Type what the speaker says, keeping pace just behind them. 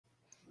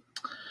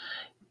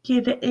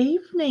Good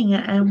evening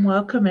and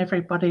welcome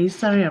everybody.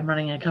 Sorry I'm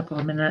running a couple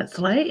of minutes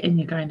late and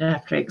you're going to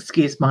have to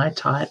excuse my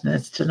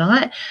tiredness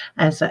tonight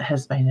as it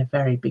has been a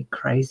very big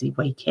crazy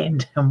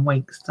weekend and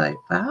week so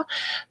far,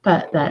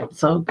 but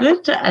that's all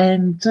good.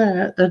 And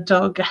the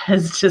dog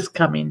has just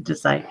come in to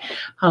say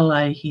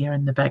hello here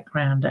in the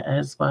background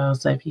as well.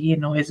 So if you hear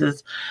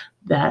noises,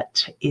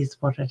 that is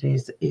what it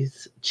is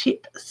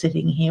Chip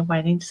sitting here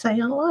waiting to say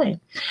hello.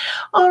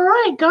 All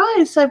right,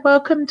 guys, so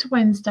welcome to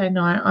Wednesday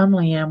night. I'm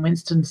Leanne,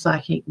 Winston,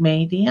 Psychic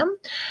Medium.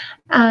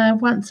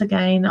 Once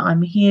again,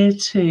 I'm here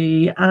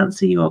to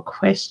answer your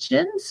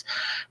questions,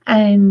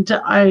 and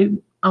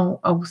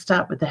I'll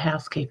start with the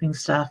housekeeping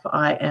stuff.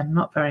 I am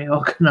not very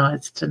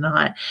organised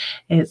tonight.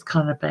 It's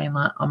kind of been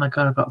like, oh my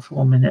God, I've got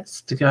 4 minutes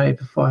to go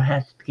before I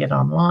have to get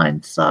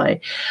online. So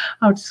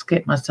I'll just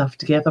get myself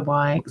together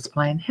while I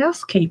explain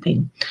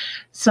housekeeping.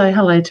 So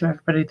hello to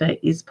everybody that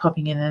is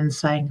popping in and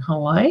saying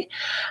hello.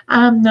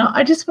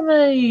 I just want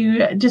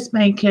to just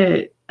make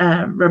it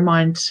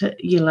remind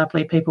you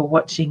lovely people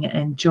watching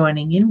and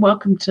joining in.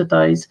 Welcome to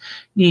those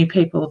new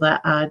people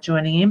that are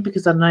joining in,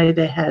 because I know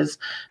there has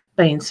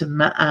been some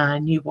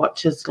new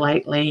watchers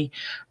lately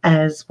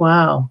as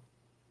well.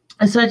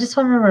 And so I just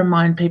want to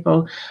remind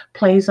people,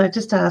 please, I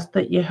just ask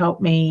that you help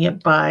me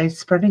by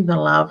spreading the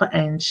love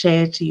and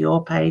share to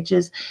your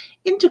pages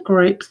into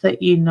groups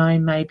that you know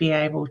may be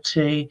able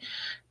to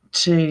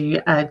do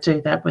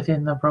that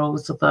within the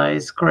rules of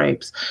those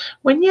groups.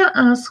 When you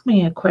ask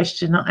me a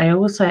question, I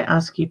also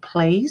ask you,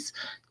 please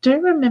do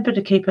remember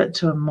to keep it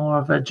to a more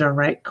of a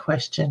direct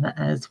question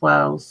as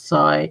well.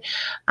 So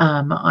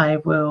I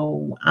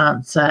will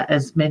answer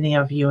as many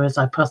of you as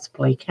I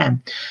possibly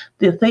can.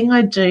 The thing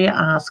I do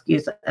ask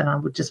is, and I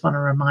would just want to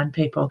remind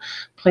people,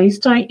 please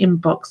don't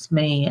inbox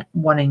me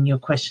wanting your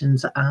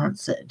questions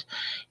answered.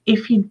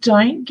 If you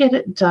don't get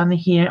it done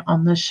here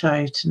on the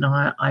show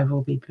tonight, I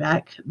will be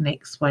back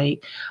next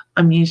week.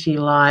 I'm usually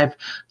live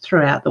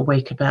throughout the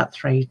week about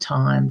 3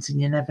 times,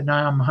 and you never know.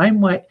 I'm home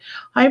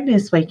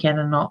this weekend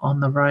and not on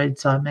the road,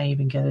 so I may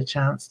even get a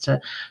chance to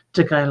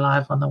go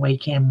live on the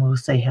weekend. We'll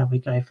see how we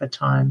go for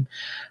time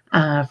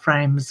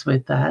frames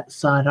with that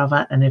side of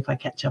it, and if I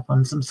catch up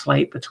on some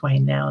sleep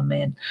between now and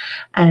then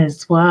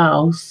as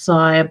well.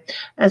 So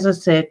as I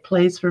said,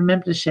 please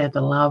remember to share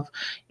the love,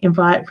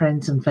 invite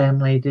friends and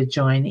family to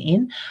join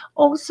in.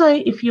 Also,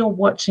 if you're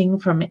watching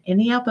from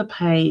any other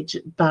page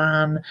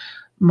barn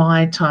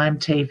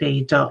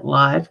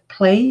mytimetv.live,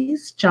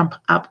 please jump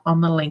up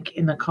on the link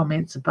in the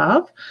comments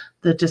above,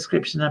 the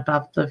description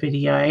above the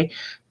video.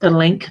 The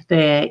link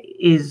there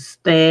is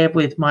there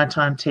with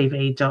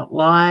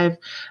mytimetv.live,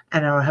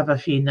 and I'll have a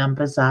few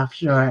numbers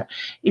after it.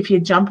 If you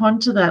jump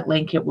onto that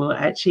link, it will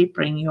actually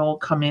bring your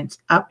comments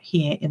up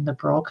here in the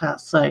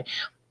broadcast. So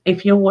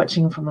if you're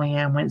watching from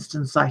Leanne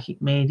Winston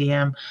Psychic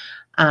Medium,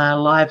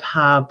 Live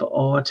Hub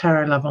or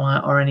Tarot Love and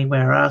Light or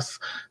anywhere else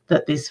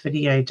that this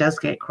video does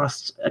get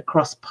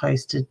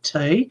cross-posted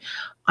to,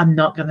 I'm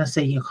not going to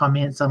see your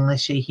comments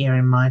unless you're here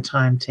in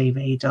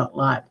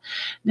mytimetv.live.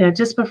 Now,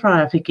 just before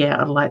I forget,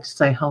 I'd like to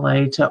say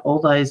hello to all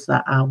those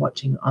that are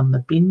watching on the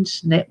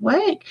Binge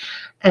Network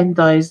and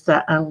those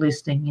that are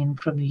listening in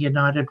from the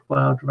United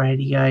World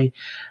Radio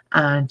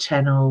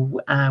channel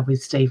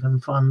with Stephen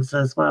Fons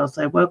as well.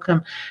 So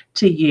welcome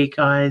to you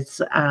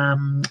guys,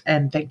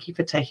 and thank you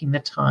for taking the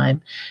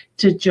time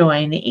to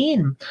join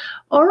in.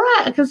 All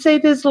right, I can see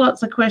there's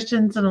lots of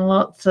questions and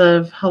lots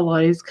of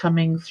hellos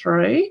coming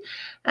through.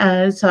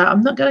 So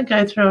I'm not going to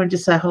go through and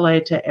just say hello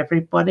to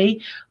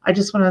everybody. I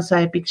just want to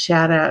say a big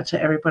shout out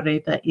to everybody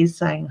that is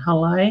saying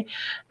hello.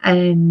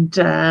 And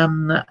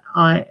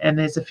and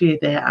there's a few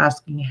there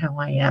asking how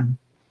I am.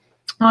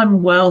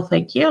 I'm well,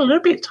 thank you. A little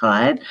bit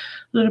tired, a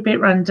little bit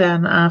run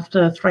down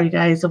after 3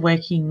 days of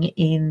working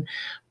in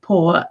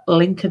Port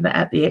Lincoln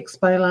at the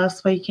Expo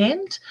last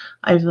weekend,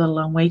 over the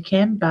long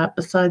weekend. But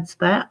besides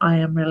that, I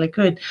am really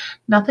good.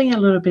 Nothing a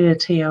little bit of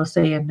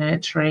TLC and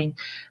nurturing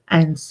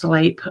and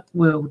sleep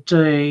will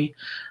do,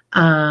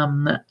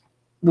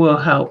 will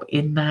help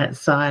in that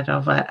side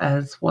of it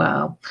as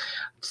well.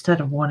 Just had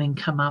a warning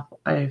come up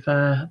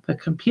over the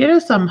computer,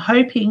 so I'm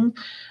hoping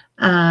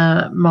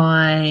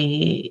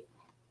my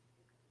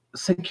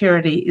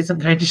security isn't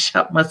going to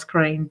shut my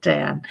screen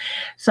down.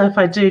 So if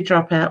I do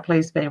drop out,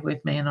 please bear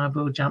with me and I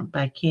will jump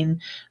back in.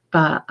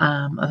 But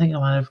I think I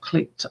might have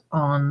clicked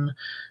on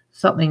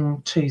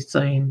something too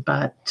soon,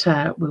 but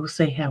we'll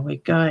see how we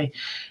go.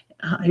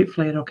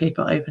 Hopefully it'll keep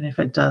it open if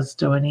it does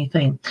do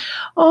anything.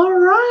 All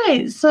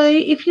right, so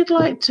if you'd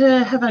like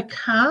to have a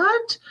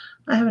card,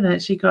 I haven't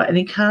actually got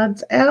any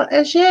cards out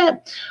as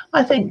yet.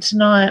 I think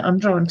tonight I'm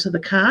drawn to the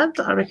cards.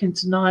 I reckon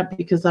tonight,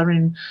 because they're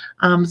in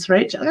arm's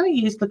reach, I'm going to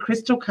use the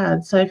crystal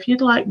cards. So if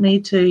you'd like me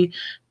to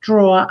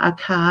draw a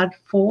card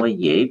for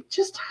you,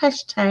 just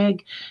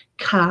hashtag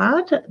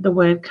card, the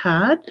word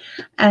card,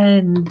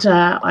 and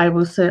I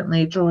will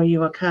certainly draw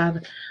you a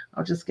card.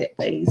 I'll just get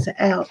these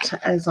out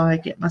as I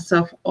get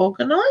myself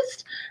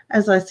organised.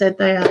 As I said,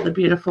 they are the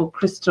beautiful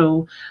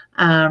crystal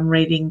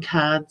reading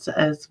cards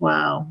as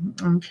well.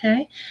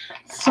 Okay,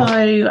 so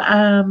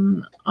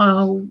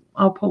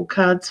I'll pull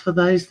cards for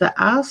those that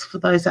ask. For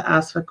those that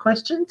ask for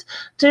questions,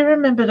 do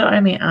remember to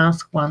only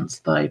ask once,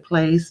 though,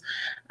 please,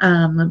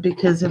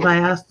 because if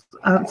I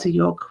answer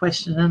your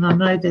question, and I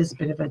know there's a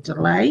bit of a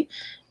delay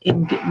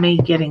in me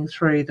getting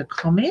through the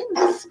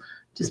comments.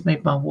 Just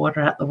move my water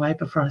out the way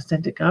before I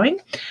send it going.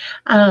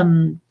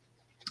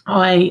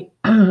 I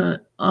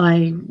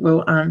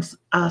will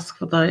ask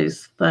for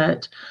those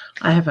that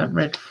I haven't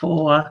read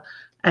for,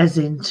 as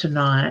in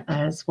tonight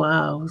as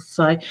well.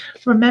 So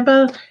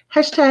remember,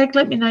 hashtag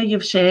let me know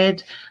you've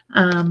shared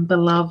the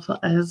love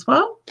as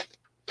well.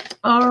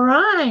 All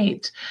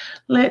right,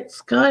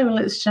 let's go.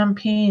 Let's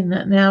jump in.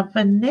 Now,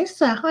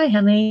 Vanessa, hi,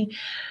 honey.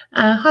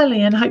 Hi,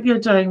 Leanne. Hope you're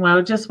doing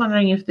well. Just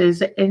wondering if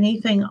there's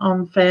anything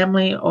on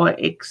family or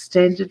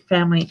extended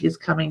family is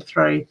coming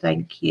through.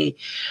 Thank you.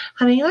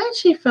 Honey, I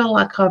actually feel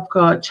like I've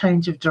got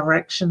change of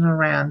direction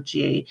around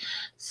you.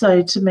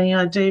 So to me,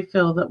 I do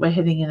feel that we're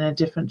heading in a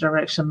different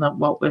direction than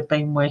what we've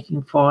been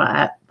working for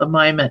at the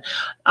moment.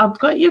 I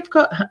get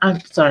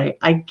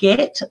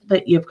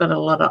that you've got a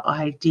lot of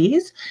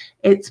ideas.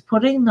 It's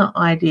putting the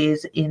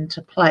ideas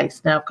into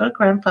place. Now, I've got a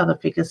grandfather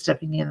figure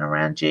stepping in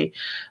around you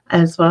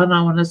as well, and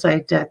I want to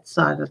say dad's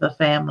side of the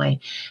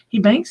family. He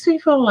makes me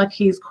feel like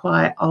he's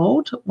quite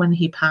old when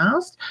he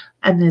passed,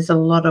 and there's a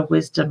lot of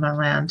wisdom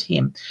around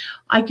him.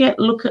 I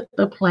look at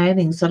the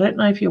planning, so I don't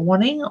know if you're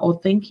wanting or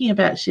thinking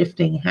about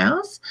shifting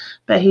house,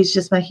 but he's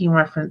just making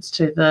reference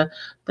to the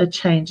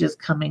changes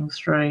coming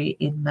through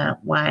in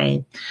that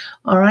way.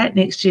 All right,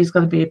 next year's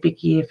going to be a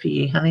big year for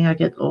you, honey. I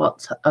get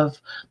lots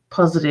of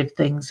positive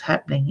things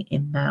happening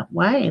in that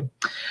way.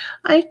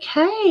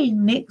 Okay,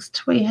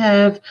 next we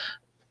have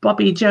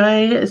Bobby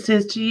Joe. It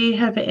says, do you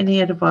have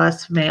any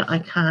advice for me? I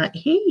can't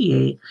hear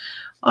you.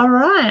 All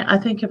right, I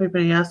think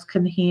everybody else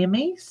can hear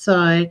me.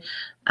 So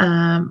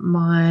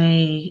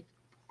I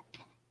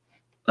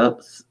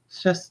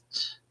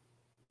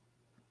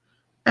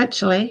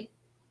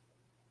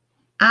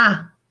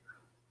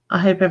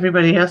hope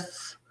everybody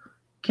else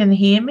can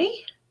hear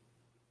me.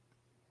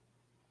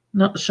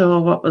 Not sure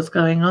what was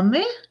going on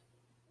there.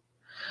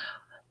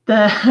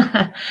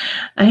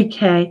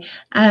 Okay,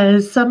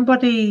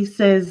 somebody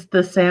says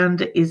the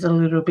sound is a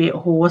little bit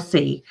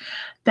horsey.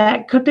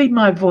 That could be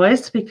my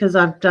voice because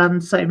I've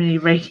done so many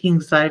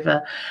readings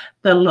over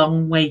the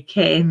long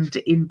weekend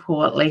in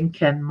Port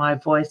Lincoln. My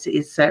voice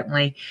is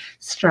certainly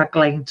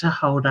struggling to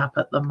hold up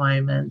at the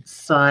moment.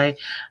 So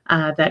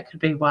that could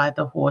be why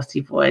the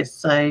horsey voice.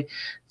 So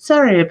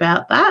sorry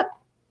about that.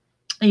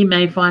 You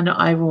may find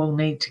I will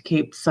need to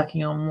keep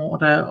sucking on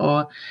water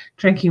or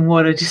drinking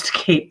water just to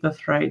keep the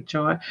throat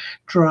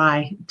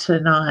dry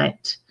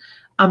tonight.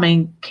 I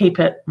mean, keep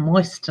it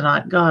moist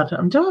tonight. God,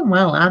 I'm doing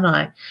well, aren't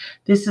I?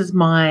 This is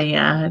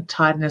my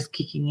tiredness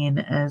kicking in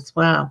as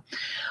well.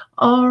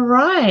 All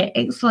right,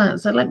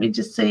 excellent. So let me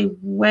just see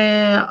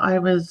where I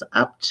was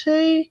up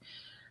to.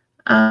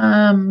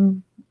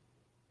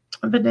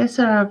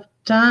 Vanessa, I've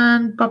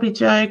done. Bobby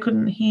Joe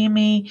couldn't hear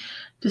me.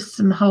 Just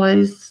some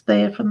hellos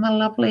there from the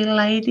lovely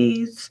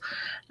ladies.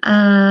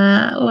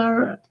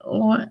 Leanne,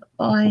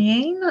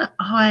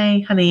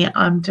 hi, honey.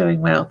 I'm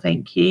doing well,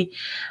 thank you.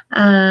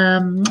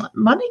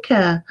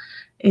 Monica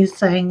is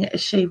saying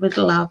she would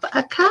love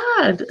a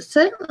card.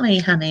 Certainly,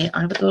 honey.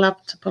 I would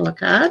love to pull a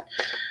card.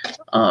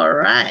 All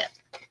right.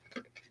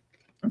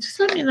 Just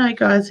let me know,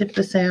 guys, if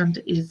the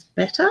sound is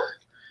better,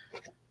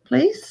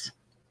 please.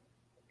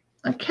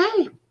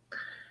 Okay.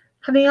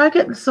 Honey, I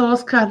get the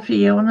source card for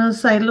you, and I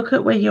say, look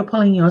at where you're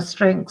pulling your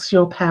strengths,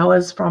 your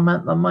powers from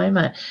at the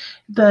moment.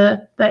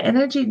 The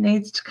energy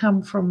needs to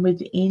come from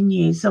within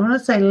you. So I want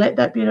to say, let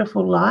that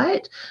beautiful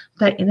light,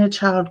 that inner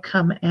child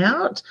come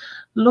out.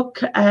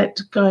 Look at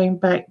going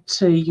back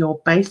to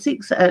your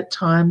basics at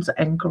times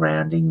and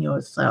grounding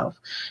yourself.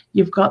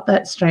 You've got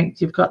that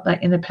strength. You've got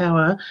that inner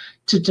power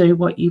to do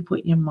what you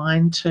put your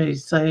mind to.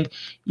 So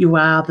you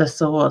are the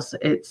source.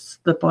 It's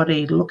the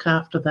body. Look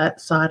after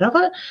that side of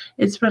it.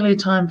 It's really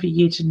time for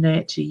you to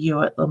nurture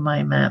you at the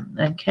moment,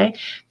 okay?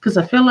 Because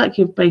I feel like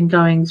you've been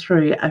going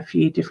through a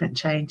few different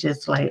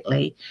changes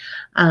lately,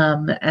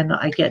 and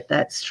I get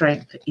that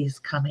strength is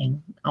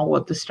coming. Or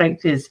what the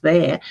strength is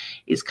there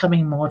is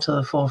coming more to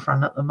the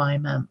forefront at the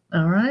moment.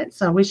 All right,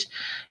 so I wish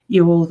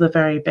you all the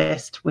very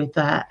best with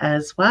that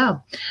as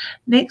well.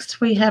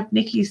 Next we have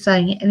Nikki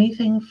saying,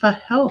 anything for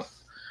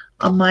health,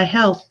 on my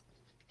health.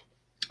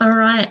 All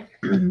right,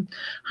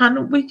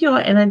 hun, with your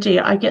energy,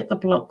 I get the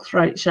blocked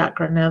throat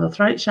chakra. Now, the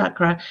throat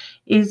chakra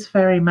is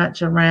very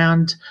much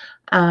around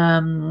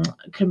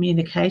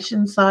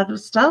communication side of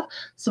stuff.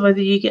 So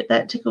whether you get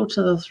that tickle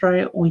to the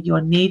throat or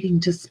you're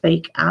needing to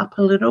speak up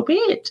a little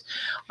bit,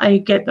 I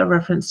get the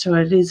reference to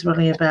it is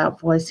really about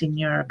voicing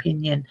your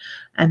opinion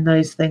and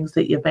those things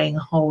that you've been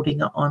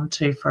holding on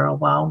to for a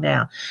while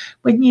now.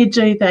 When you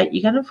do that,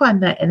 you're going to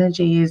find that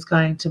energy is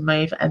going to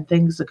move and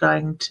things are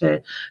going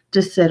to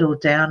settle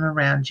down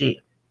around you.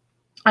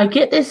 I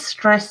get this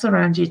stress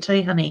around you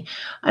too, honey.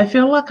 I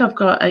feel like I've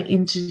got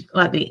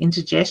the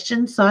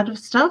indigestion side of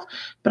stuff,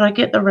 but I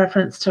get the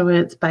reference to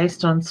it's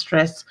based on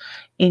stress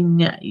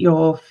in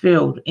your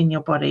field, in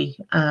your body,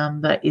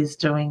 that is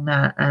doing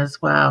that as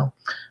well.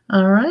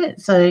 All right,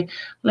 so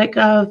let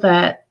go of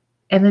that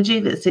energy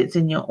that sits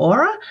in your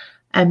aura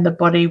and the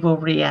body will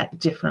react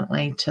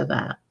differently to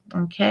that.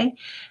 Okay.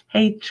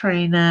 Hey,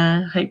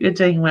 Trina, hope you're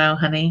doing well,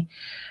 honey.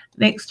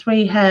 Next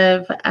we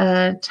have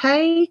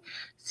Tay.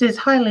 Says,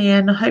 hi,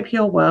 Leanne, I hope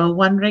you're well.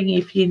 Wondering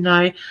if you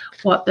know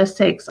what the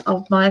sex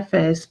of my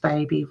first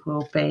baby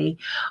will be.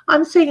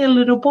 I'm seeing a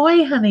little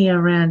boy, honey,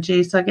 around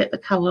you, so I get the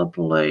colour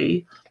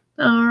blue.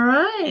 All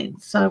right,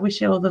 so I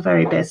wish you all the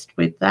very best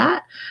with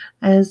that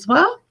as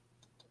well.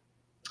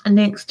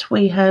 Next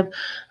we have,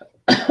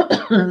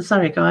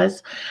 sorry,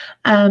 guys,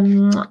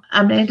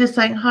 Amanda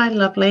saying, hi,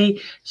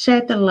 lovely.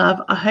 Share the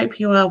love. I hope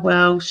you are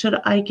well. Should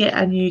I get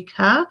a new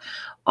car?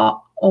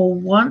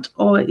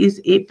 Or is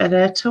it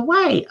better to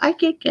wait? I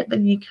get the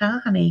new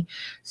car, honey.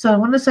 So I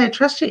want to say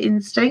trust your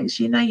instincts.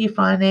 You know your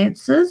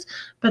finances.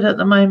 But at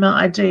the moment,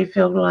 I do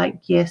feel like,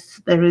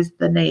 yes, there is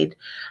the need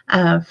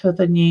for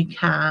the new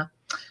car.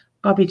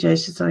 Bobby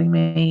Joe's just telling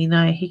me,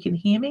 no, he can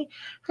hear me.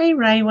 Hey,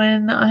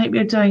 Raywin, I hope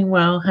you're doing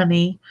well,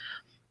 honey.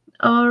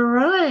 All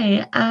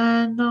right.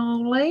 And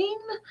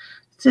Nolene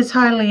says,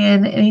 hi,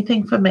 Leanne,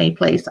 anything for me,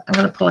 please? I'm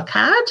going to pull a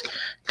card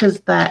because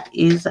that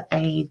is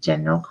a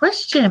general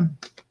question.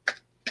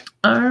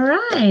 All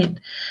right.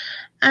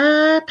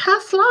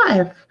 Past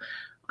life.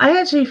 I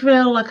actually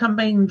feel like I'm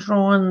being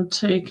drawn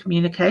to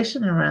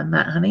communication around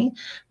that, honey.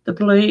 The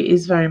blue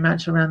is very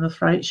much around the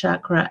throat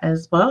chakra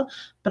as well,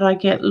 but I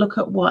get look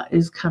at what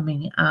is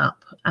coming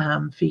up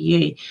for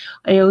you.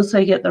 I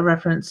also get the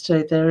reference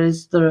to there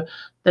is the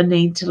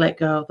need to let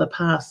go of the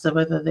past. So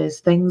whether there's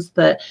things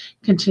that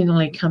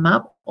continually come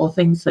up or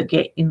things that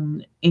get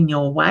in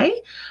your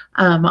way,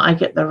 I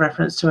get the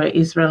reference to it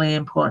is really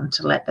important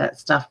to let that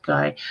stuff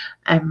go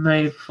and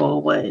move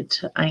forward.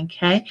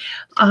 Okay.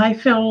 I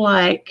feel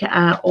like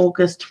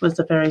August was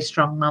a very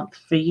strong month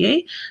for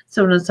you.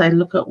 So when I say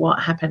look at what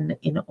happened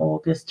in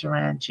August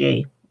around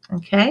you.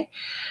 Okay.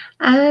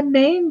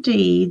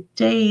 Mandy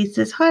D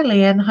says, hi,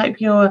 Leanne. Hope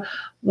you're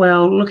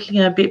well, looking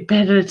a bit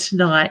better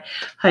tonight.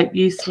 Hope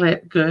you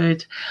slept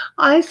good.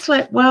 I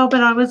slept well,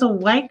 but I was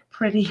awake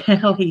pretty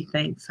early,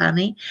 thanks,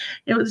 honey.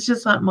 It was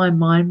just like my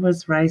mind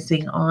was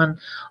racing on.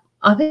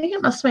 I think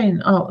it must have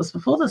been, it was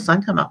before the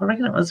sun came up. I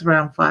reckon it was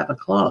around 5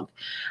 o'clock.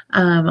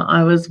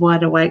 I was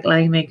wide awake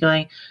laying there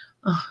going,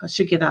 oh, I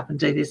should get up and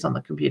do this on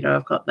the computer.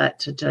 I've got that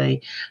to do.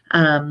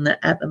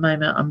 At the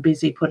moment, I'm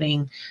busy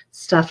putting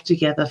stuff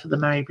together for the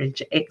Murray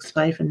Bridge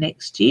Expo for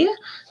next year.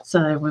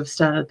 So we've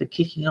started the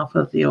kicking off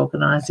of the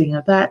organising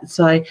of that.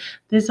 So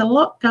there's a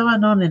lot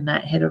going on in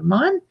that head of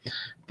mine.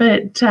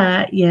 But,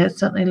 yeah,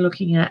 certainly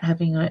looking at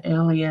having an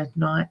earlier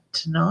night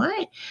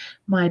tonight.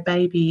 My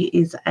baby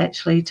is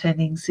actually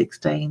turning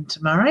 16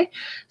 tomorrow,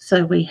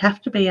 so we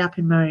have to be up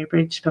in Murray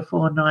Bridge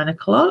before 9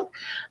 o'clock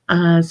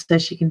so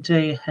she can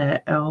do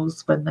her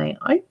L's when they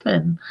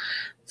open.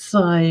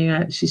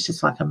 So she's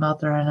just like a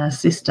mother and a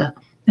sister.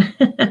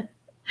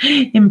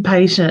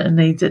 Impatient and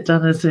needs it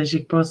done as soon as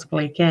she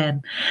possibly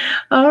can.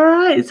 All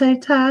right, so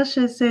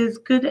Tasha says,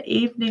 good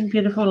evening,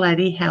 beautiful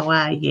lady. How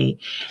are you?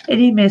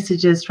 Any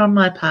messages from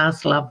my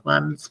past loved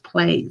ones,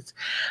 please?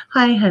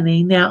 Hi,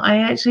 honey. Now, I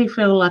actually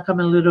feel like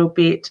I'm a little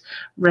bit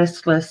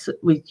restless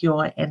with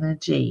your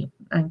energy,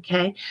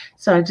 okay?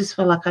 So I just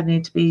feel like I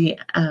need to be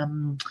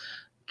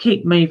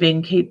keep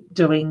moving, keep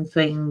doing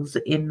things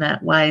in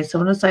that way. So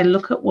I want to say,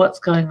 look at what's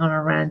going on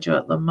around you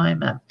at the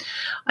moment.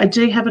 I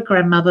do have a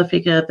grandmother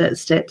figure that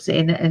steps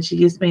in and she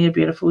gives me a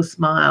beautiful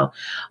smile.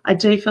 I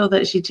do feel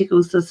that she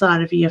tickles the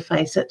side of your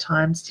face at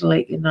times to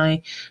let you know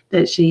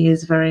that she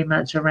is very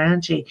much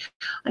around you.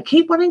 I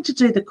keep wanting to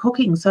do the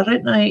cooking, so I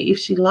don't know if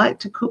she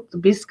liked to cook the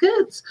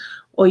biscuits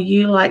or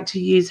you like to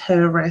use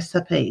her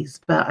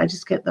recipes, but I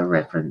just get the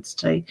reference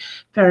to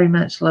very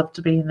much love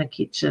to be in the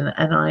kitchen.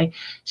 And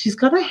she's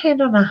got a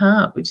hand on her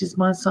heart, which is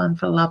my sign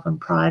for love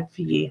and pride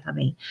for you,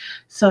 honey.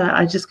 So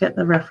I just get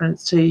the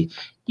reference to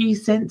you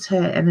sense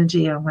her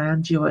energy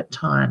around you at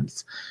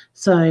times.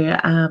 So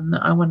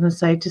I want to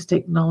say just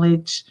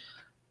acknowledge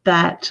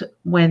that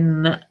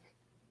when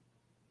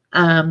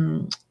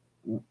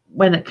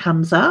it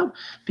comes up,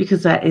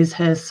 because that is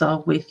her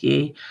soul with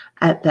you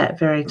at that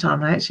very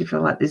time. I actually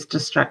feel like there's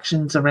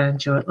distractions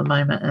around you at the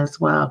moment as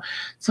well.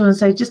 So I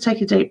say just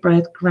take a deep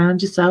breath,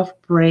 ground yourself,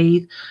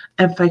 breathe,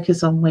 and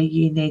focus on where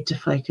you need to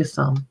focus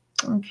on.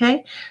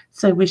 Okay,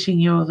 so wishing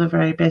you all the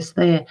very best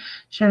there.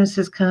 Sharon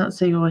says, can't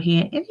see or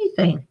hear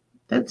anything.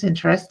 That's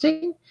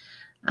interesting.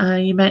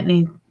 You might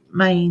need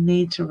may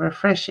need to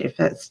refresh if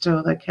that's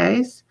still the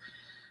case.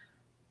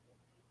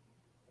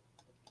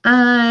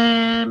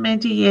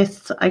 Mandy,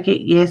 yes, I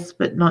get yes,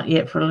 but not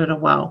yet for a little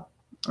while.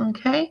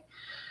 Okay.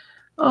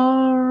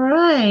 All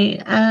right.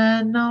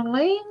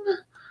 Nolene,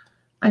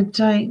 I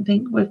don't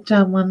think we've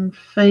done one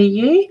for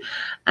you.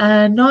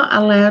 Not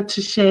allowed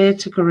to share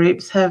to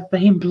groups have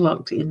been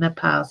blocked in the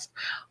past.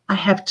 I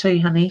have too,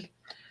 honey.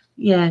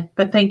 Yeah,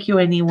 but thank you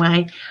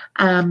anyway.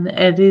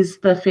 It is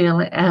the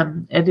feeling.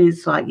 It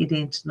is like you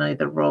need to know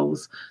the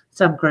rules.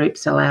 Some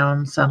groups allow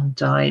them, some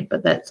don't,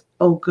 but that's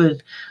all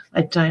good.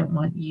 I don't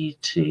want you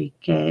to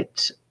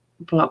get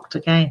blocked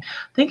again.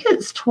 I think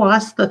it's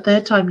twice. The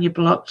third time you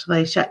blocked,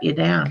 they shut you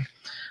down.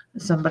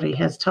 Somebody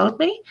has told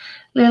me.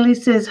 Lily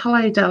says,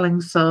 hello, darling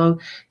soul.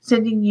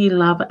 Sending you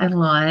love and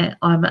light.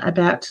 I'm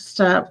about to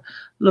start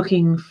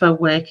looking for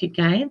work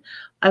again.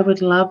 I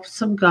would love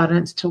some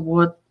guidance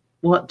toward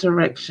what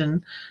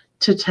direction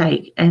to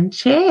take and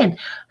Chan.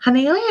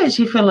 Honey, I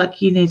actually feel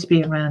like you need to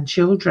be around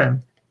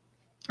children.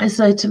 And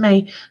so to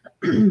me,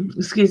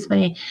 excuse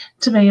me,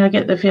 to me, I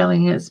get the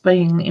feeling it's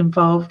being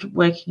involved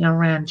working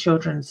around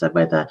children. So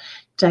whether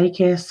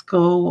daycare,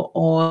 school,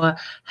 or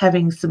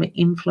having some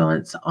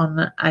influence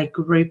on a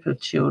group of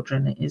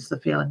children is the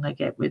feeling I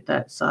get with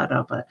that side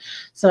of it.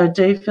 So I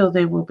do feel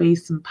there will be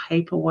some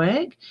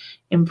paperwork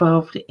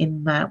involved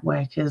in that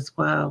work as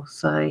well.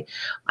 So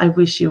I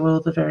wish you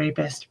all the very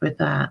best with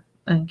that.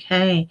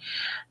 Okay.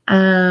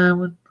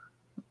 Okay.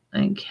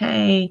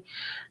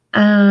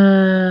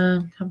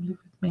 Come live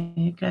with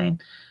me again.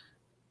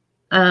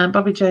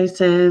 Bobby Joe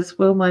says,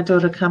 will my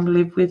daughter come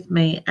live with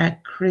me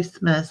at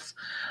Christmas?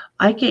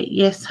 I get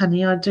yes,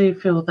 honey. I do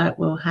feel that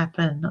will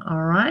happen.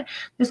 All right.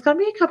 There's going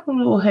to be a couple of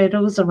little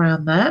hurdles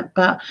around that,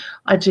 but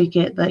I do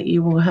get that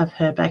you will have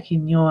her back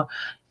in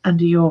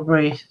under your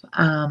roof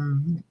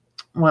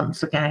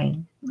once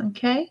again.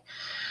 Okay.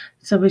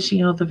 So wishing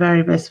you all the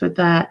very best with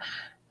that.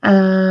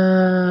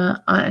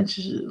 I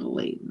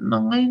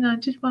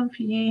did one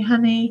for you,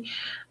 honey.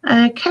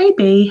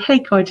 KB, hey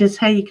gorgeous,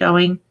 how you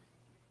going?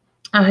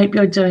 I hope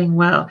you're doing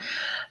well.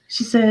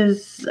 She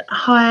says,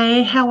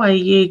 hi, how are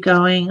you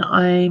going?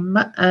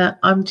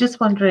 I'm just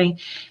wondering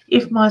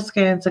if my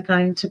scans are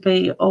going to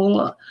be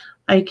all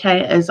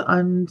okay as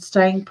I'm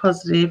staying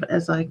positive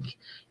as I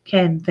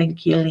can.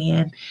 Thank you,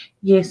 Leanne.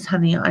 Yes,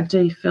 honey, I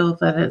do feel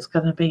that it's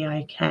going to be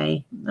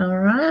okay. All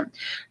right.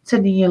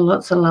 Sending you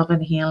lots of love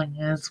and healing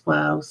as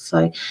well.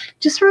 So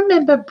just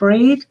remember,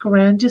 breathe,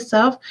 ground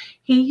yourself.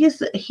 Hear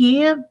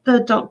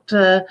the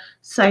doctor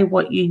say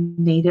what you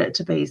need it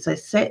to be. So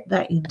set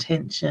that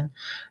intention.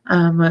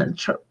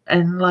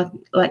 And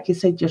like you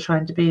said, you're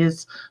trying to be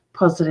as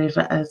positive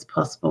as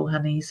possible,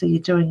 honey. So you're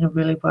doing a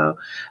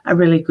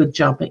really good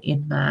job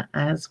in that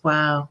as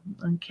well.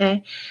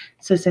 Okay.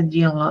 So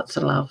sending you lots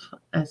of love,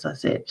 as I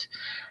said.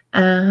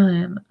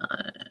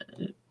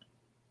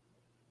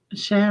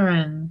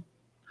 Sharon,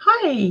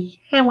 hi,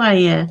 how are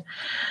you?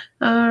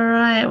 All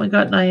right, we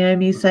got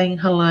Naomi saying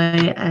hello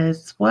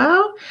as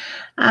well.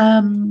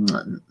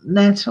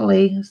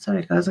 Natalie,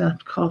 sorry guys, I have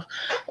to cough.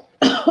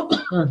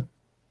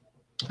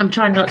 I'm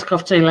trying not to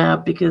cough too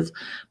loud because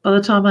by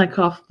the time I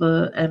cough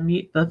and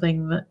mute the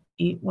thing, that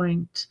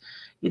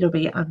it'll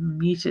be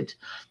unmuted.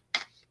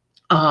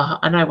 Oh,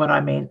 I know what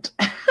I meant.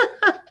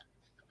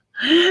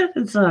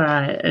 It's all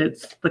right.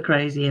 It's the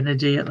crazy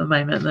energy at the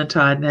moment and the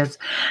tiredness.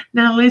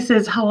 Now, Liz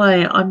says,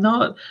 hello, I'm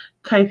not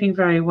coping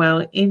very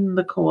well in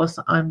the course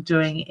I'm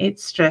doing.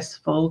 It's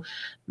stressful,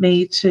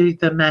 me to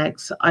the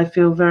max. I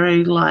feel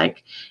very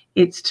like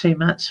it's too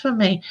much for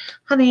me.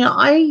 Honey,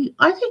 I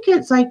think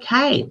it's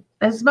okay.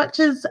 As much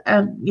as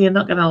you're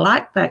not going to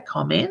like that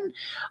comment,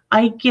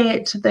 I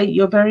get that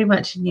you're very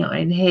much in your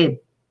own head.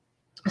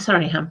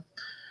 Sorry, hon.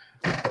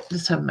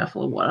 Just have a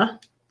mouthful of water.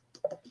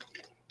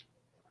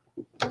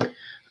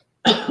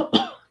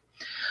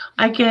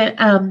 I get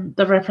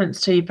the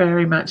reference to you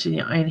very much in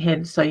your own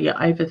head, so you're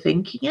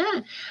overthinking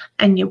it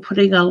and you're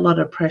putting a lot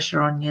of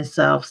pressure on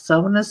yourself. So I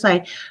want to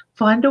say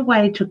find a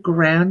way to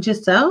ground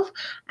yourself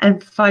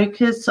and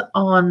focus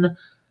on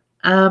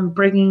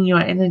bringing your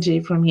energy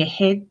from your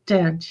head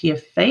down to your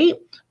feet.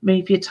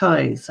 Move your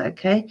toes,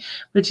 okay?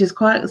 Which is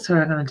quite –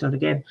 sorry, I'm going to do it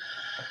again.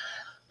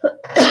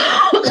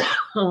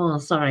 Oh,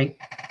 sorry.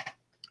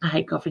 I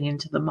hate coughing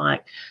into the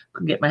mic.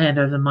 Couldn't get my hand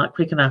over the mic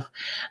quick enough.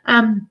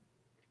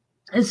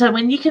 And so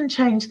when you can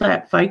change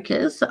that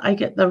focus, I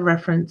get the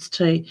reference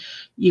to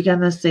you're going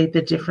to see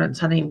the difference,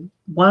 honey.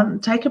 One,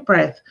 take a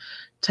breath.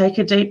 Take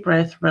a deep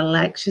breath.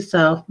 Relax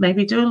yourself.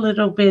 Maybe do a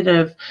little bit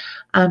of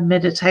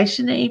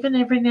meditation even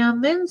every now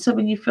and then. So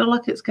when you feel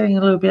like it's getting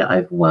a little bit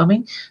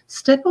overwhelming,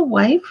 step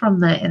away from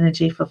that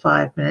energy for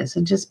 5 minutes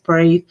and just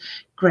breathe,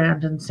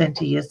 ground and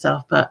center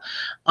yourself. But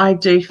I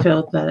do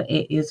feel that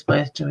it is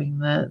worth doing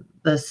the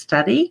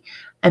study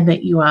and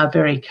that you are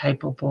very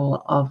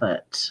capable of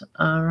it.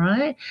 All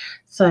right.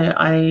 So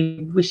I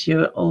wish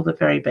you all the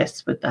very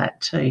best with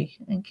that too.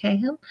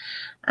 Okay.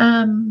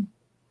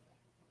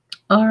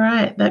 All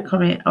right. That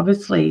comment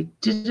obviously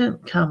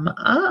didn't come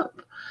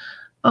up.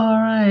 All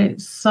right.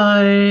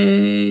 So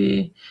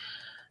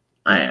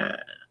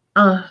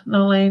Oh,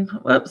 Nolene,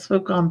 whoops,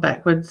 we've gone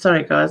backwards.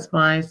 Sorry, guys,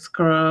 my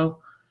scroll.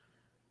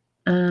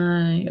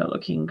 You're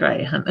looking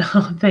great, honey.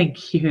 Oh,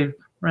 thank you,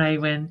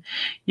 Raywin.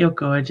 You're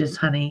gorgeous,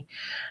 honey.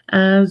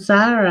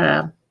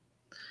 Zara.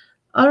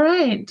 All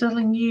right,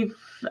 darling, you've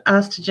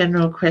asked a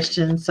general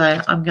question, so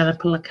I'm going to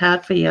pull a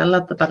card for you. I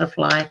love the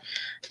butterfly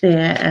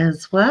there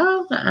as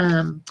well.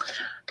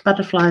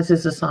 Butterflies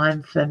is a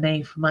sign for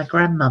me for my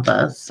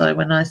grandmother. So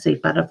when I see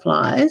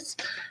butterflies,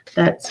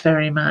 that's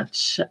very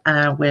much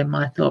where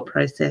my thought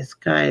process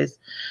goes.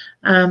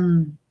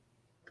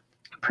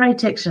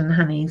 Protection,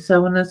 honey. So I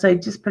want to say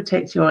just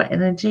protect your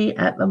energy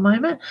at the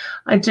moment.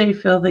 I do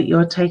feel that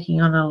you're taking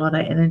on a lot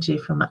of energy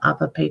from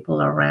other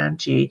people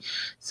around you.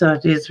 So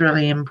it is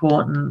really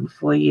important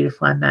for you to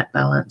find that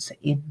balance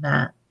in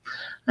that.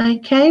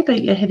 Okay,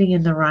 but you're heading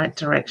in the right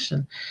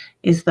direction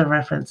is the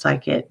reference I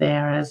get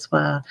there as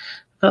well.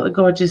 Got the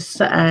gorgeous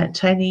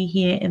Tony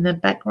here in the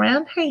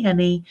background. Hey,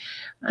 honey.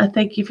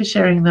 Thank you for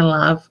sharing the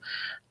love.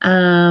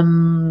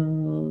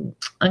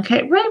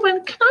 Okay,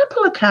 Raven, can I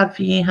pull a card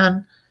for you,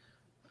 hun?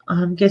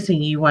 I'm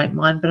guessing you won't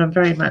mind, but I'm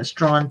very much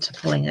drawn to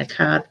pulling a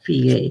card for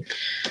you.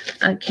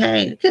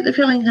 Okay, get the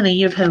feeling, honey,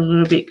 you've had a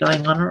little bit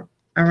going on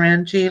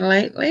around you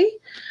lately.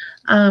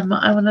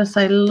 I want to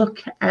say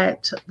look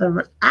at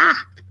the...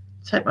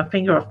 take my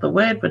finger off the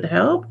word would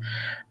help.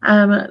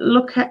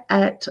 Look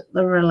at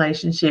the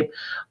relationship.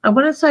 I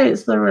want to say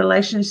it's the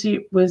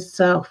relationship with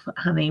self,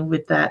 honey,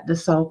 with that, the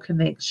soul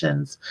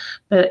connections.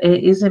 But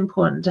it is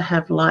important to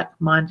have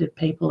like-minded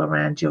people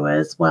around you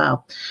as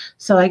well.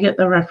 So I get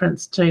the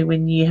reference to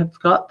when you have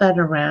got that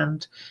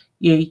around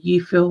you,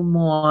 you feel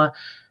more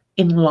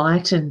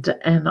enlightened,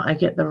 and I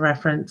get the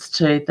reference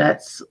to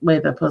that's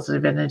where the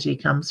positive energy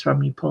comes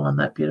from. You pull on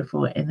that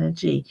beautiful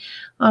energy.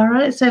 All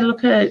right, so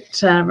look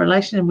at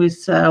relation with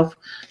self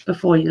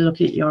before you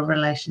look at your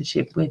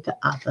relationship with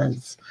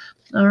others.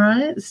 All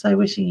right, so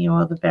wishing you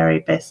all the very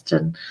best,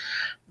 and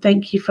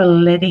thank you for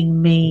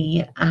letting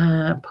me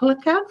pull a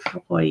card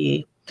for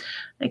you.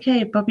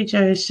 Okay, Bobby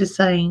Joe is just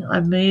saying,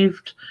 I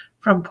moved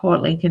from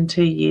Port Lincoln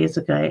 2 years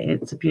ago.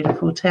 It's a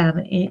beautiful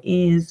town. It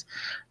is.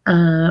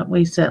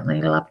 We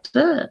certainly loved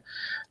it.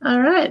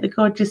 All right, the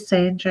gorgeous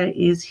Sandra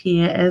is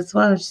here as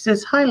well. She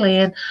says, hi,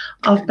 Leanne.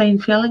 I've been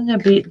feeling a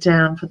bit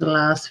down for the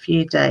last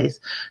few days.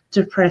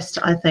 Depressed,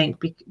 I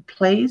think.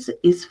 Please,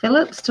 is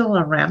Philip still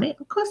around me?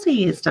 Of course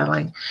he is,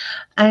 darling.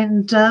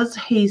 And does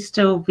he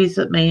still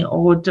visit me,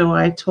 or do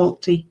I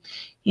talk to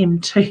him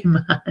too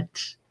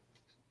much?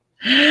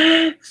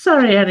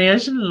 Sorry, honey, I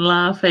shouldn't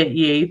laugh at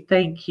you.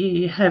 Thank you.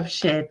 You have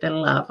shared the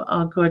love.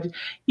 Oh, good.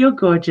 You're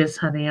gorgeous,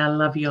 honey. I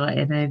love your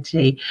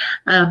energy.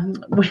 I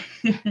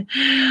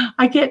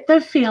get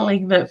the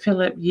feeling that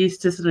Philip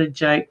used to sort of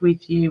joke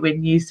with you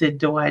when you said,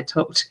 do I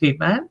talk too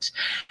much?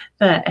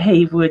 That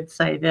he would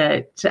say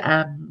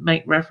that,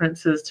 make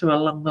references to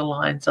along the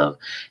lines of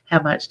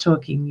how much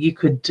talking you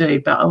could do.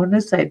 But I want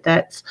to say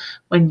that's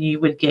when you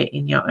would get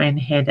in your own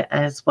head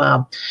as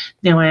well.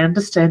 Now, I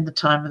understand the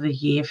time of the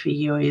year for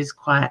you is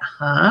quite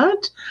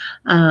hard,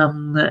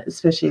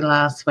 especially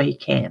last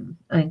weekend,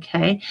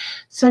 okay?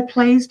 So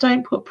please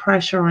don't put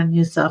pressure on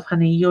yourself,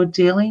 honey. You're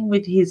dealing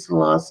with his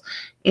loss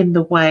in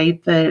the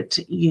way that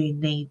you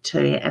need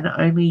to, and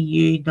only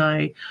you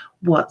know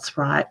what's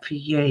right for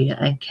you,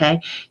 okay?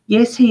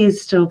 Yes, he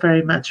is still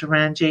very much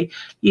around you.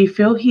 You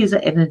feel his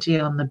energy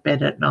on the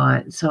bed at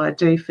night, so I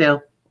do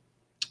feel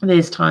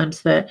there's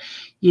times that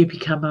you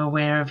become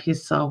aware of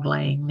his soul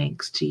laying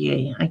next to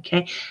you,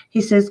 okay?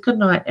 He says good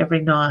night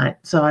every night,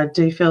 so I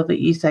do feel that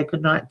you say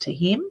good night to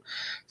him.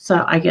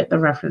 So I get the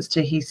reference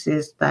to he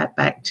says that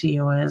back to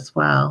you as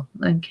well,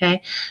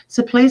 okay?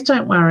 So please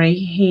don't worry,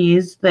 he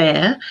is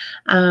there.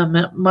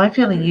 My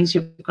feeling is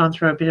you've gone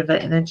through a bit of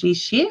an energy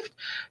shift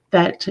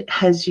that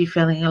has you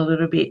feeling a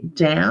little bit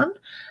down,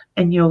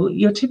 and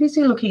you're too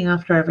busy looking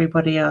after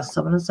everybody else.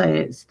 So I want to say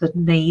it's the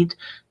need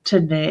to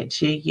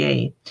nurture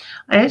you.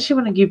 I actually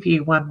want to give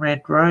you one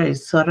red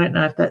rose. So I don't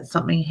know if that's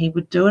something he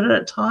would do it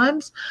at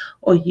times,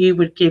 or you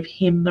would give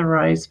him the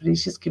rose, but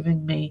he's just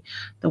giving me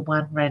the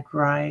one red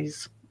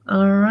rose.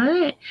 All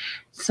right.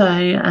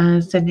 So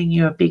sending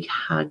you a big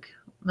hug.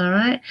 All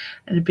right.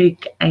 And a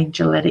big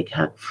angelic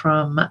hug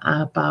from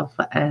above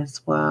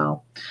as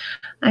well.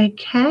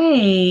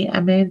 Okay,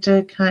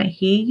 Amanda can't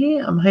hear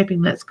you. I'm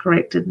hoping that's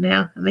corrected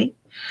now, honey.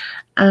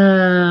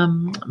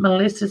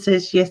 Melissa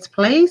says, yes,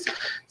 please.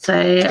 So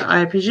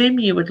I presume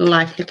you would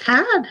like a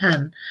card,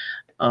 hun.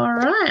 All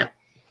right.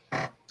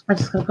 I'm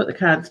just going to put the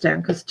cards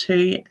down because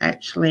 2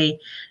 actually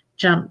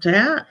jumped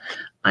out.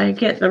 I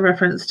get the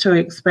reference to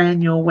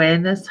expand your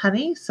awareness,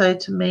 honey. So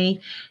to me,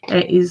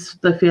 it is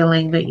the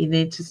feeling that you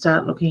need to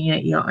start looking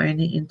at your own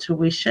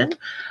intuition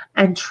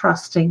and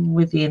trusting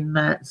within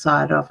that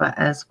side of it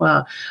as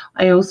well.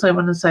 I also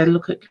want to say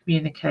look at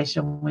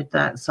communication with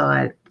that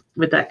side,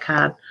 with that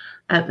card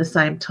at the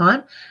same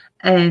time,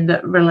 and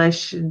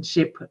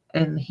relationship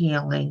and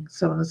healing.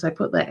 So I want to say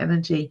put that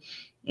energy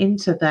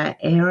into that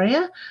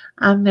area.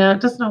 Now,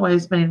 it doesn't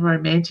always mean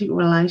romantic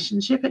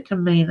relationship. It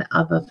can mean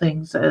other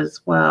things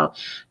as well.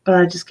 But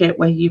I just get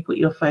where you put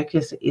your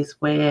focus is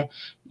where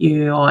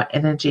your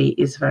energy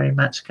is very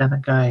much going to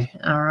go.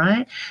 All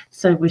right.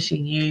 So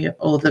wishing you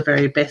all the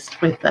very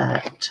best with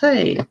that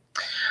too.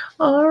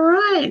 All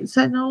right,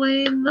 so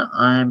Nolene,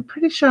 I'm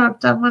pretty sure I've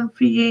done one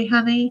for you,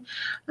 honey.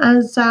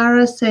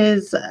 Zara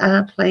says,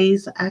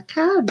 please, a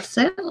card,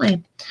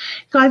 certainly.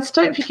 Guys,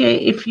 don't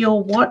forget, if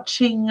you're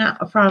watching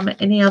from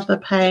any other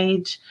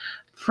page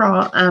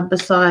from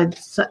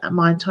besides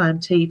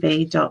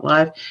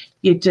mytimetv.live,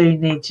 you do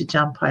need to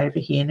jump over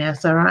here. Now,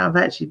 Zara,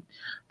 I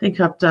think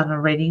I've done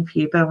a reading for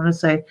you, but I want to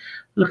say,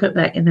 look at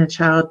that inner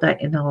child,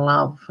 that inner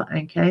love,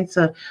 okay?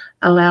 So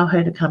allow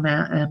her to come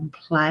out and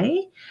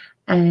play.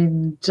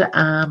 And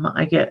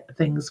I get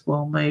things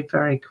will move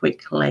very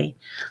quickly.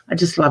 I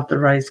just love the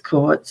rose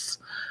quartz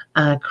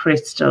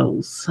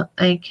crystals.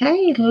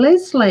 Okay,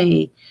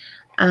 Leslie.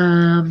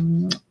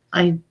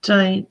 I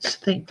don't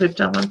think we've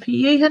done one for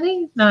you,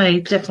 honey. No,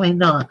 definitely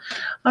not.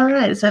 All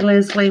right, so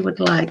Leslie would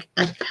like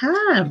a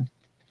card.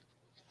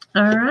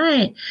 All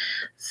right,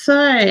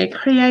 so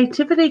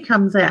creativity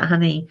comes out,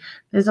 honey.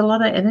 There's a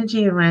lot of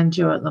energy around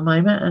you at the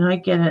moment, and I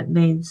get it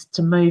needs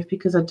to move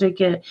because I do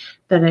get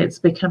that it's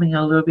becoming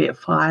a little bit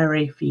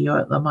fiery for you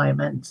at the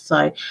moment.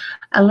 So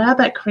allow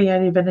that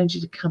creative energy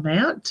to come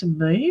out, to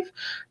move,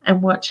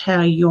 and watch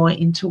how your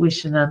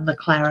intuition and the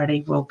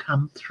clarity will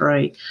come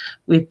through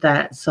with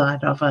that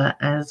side of it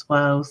as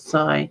well.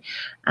 So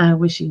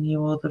wishing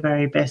you all the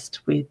very best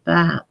with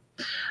that.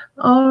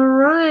 All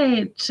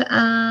right,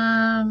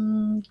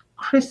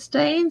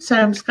 Christine. So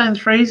I'm just going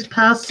through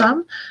past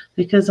some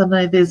because I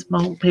know there's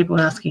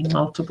people asking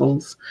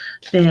multiples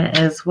there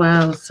as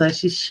well. So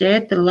she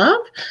shared the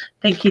love.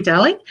 Thank you,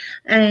 darling.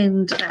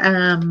 And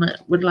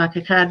would like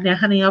a card. Now,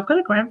 honey, I've got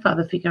a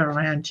grandfather figure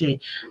around you,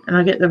 and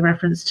I get the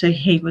reference to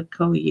he would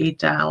call you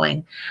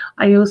darling.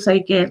 I also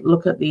get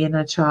look at the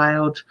inner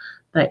child,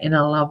 that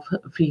inner love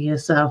for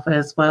yourself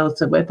as well.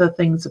 So whether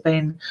things have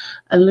been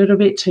a little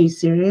bit too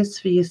serious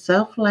for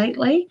yourself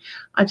lately,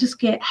 I just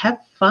get have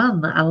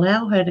fun.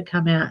 Allow her to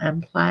come out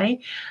and play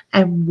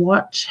and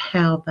watch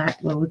how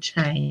that will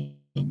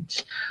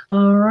change.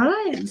 All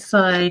right.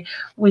 So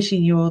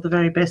wishing you all the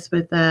very best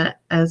with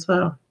that as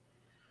well.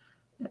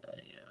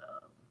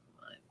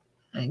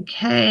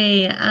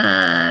 Okay.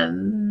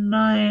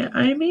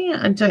 Naomi,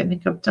 I don't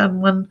think I've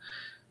done one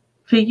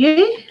for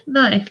you.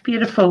 No,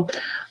 beautiful.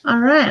 All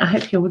right, I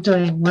hope you're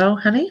doing well,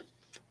 honey.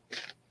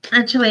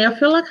 Actually, I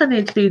feel like I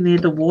need to be near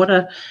the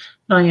water,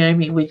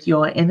 Naomi, with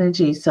your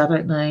energy. So I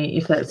don't know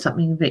if that's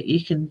something that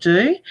you can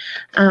do,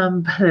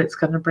 but it's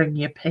going to bring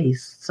you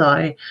peace.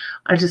 So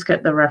I just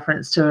get the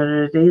reference to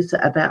it. It is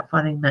about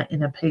finding that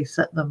inner peace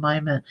at the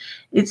moment.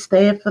 It's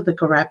there for the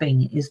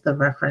grabbing is the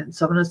reference.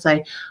 So I want to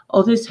say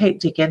all this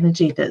hectic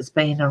energy that's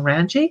been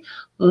around you,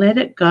 let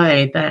it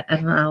go that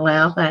and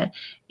allow that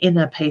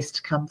inner peace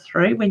to come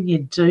through. When you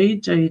do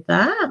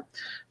that,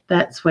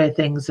 that's where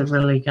things are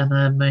really going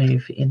to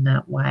move in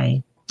that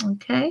way.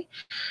 Okay.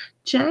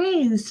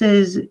 Jane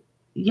says,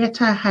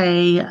 Yetta,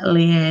 hey,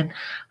 Leanne.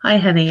 Hi,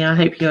 honey. I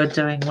hope you're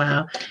doing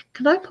well.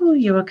 Can I pull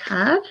you a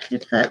card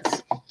if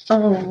that's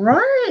all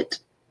right?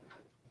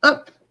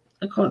 Oh,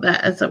 I caught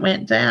that as it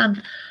went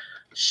down.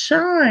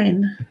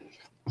 Shine.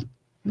 I'm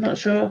not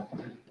sure.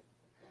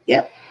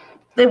 Yep,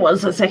 there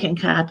was a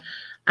second card.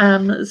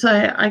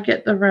 So I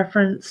get the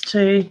reference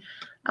to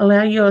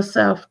allow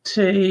yourself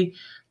to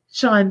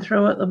shine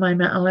through at the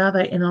moment. Allow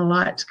that inner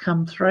light to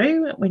come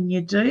through when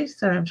you do.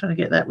 So I'm trying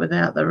to get that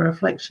without the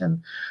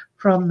reflection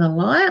from the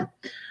light.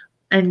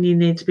 And you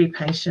need to be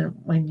patient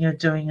when you're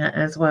doing it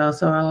as well.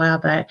 So allow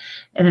that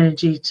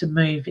energy to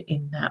move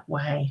in that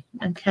way.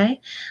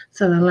 Okay.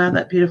 So allow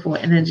that beautiful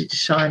energy to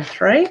shine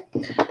through.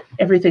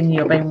 Everything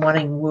you've been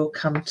wanting will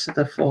come to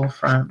the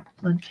forefront.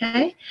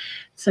 Okay.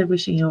 So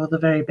wishing you all the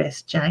very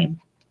best, Jane.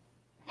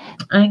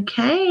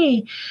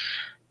 Okay.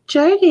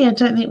 Jodie, I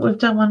don't think we've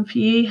done one for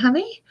you,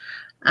 honey.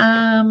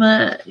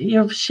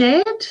 You've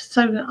shared,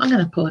 so I'm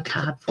going to pull a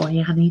card for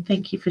you, honey.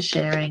 Thank you for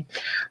sharing.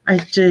 I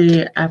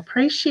do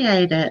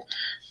appreciate it.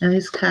 Now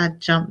this card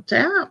jumped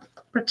out.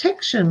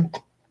 Protection.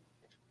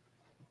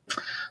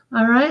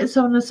 All right,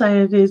 so I want to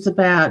say it is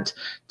about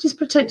just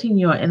protecting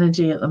your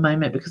energy at the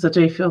moment because I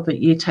do feel that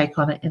you take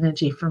on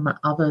energy from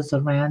others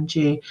around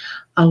you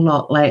a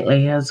lot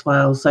lately as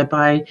well. So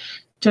by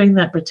doing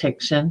that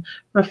protection,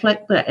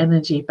 reflect that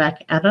energy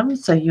back at them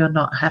so you're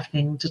not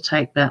having to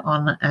take that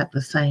on at the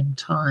same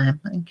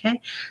time, okay?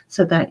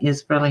 So that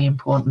is really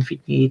important for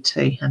you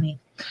too, honey.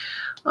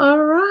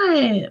 All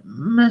right,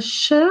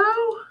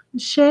 Michelle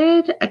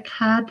shared a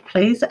card,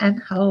 please, and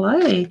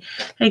hello.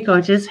 Hey,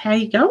 gorgeous, how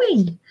you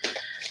going?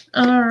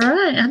 All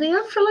right, honey,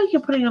 I feel like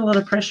you're putting a lot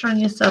of pressure on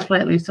yourself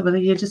lately, so whether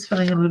you're just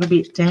feeling a little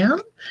bit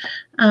down,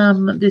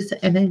 this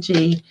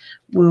energy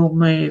will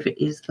move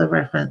is the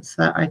reference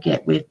that I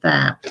get with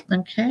that,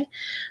 okay?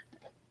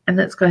 And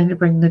it's going to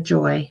bring the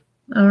joy,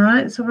 All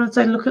right, so when I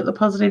say look at the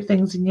positive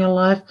things in your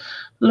life,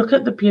 look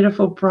at the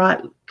beautiful,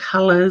 bright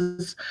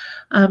colors,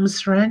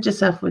 surround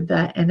yourself with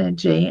that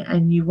energy,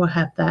 and you will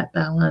have that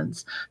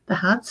balance. The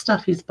hard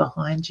stuff is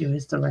behind you,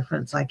 is the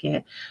reference I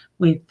get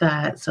with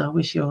that. So I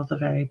wish you all the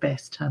very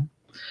best, hon.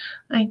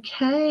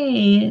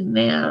 Okay,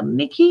 now,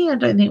 Nikki, I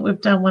don't think we've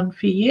done one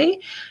for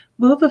you.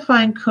 Will the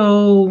phone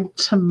call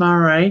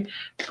tomorrow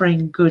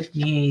bring good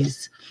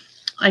news?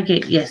 I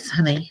get yes,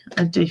 honey.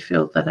 I do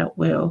feel that it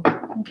will.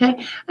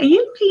 Okay. Are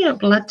you looking at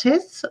blood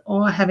tests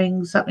or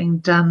having something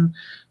done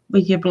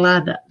with your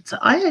blood? So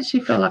I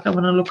actually feel like I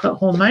want to look at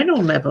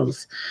hormonal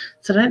levels.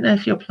 So I don't know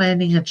if you're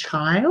planning a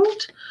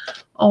child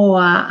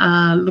or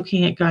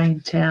looking at going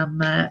down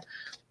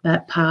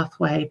that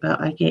pathway,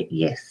 but I get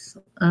yes.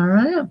 All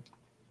right.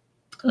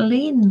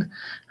 Lynn.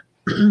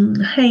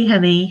 Hey,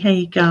 honey. How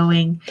you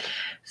going?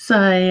 So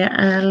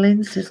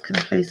Lynn says, can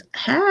I please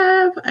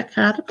have a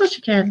card? Of course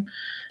you can.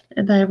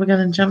 And they were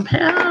going to jump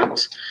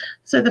out.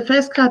 So the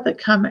first card that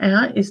come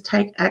out is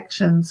take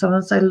action. So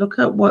as I look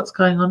at what's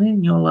going on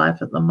in your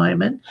life at the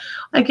moment,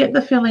 I get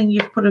the feeling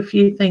you've put a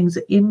few things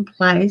in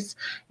place.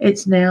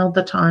 It's now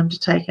the time to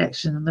take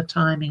action, and the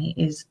timing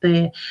is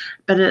there.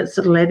 But it's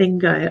letting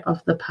go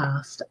of the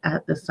past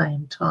at the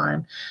same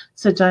time.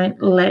 So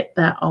don't let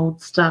that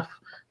old stuff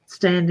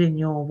stand in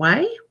your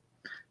way.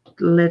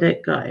 Let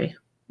it go.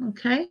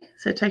 Okay?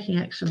 So taking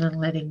action and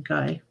letting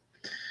go.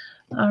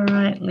 All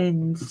right,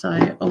 Lynn,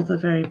 so all the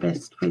very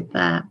best with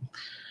that.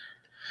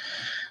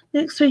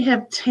 Next we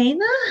have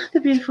Tina,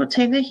 the beautiful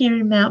Tina here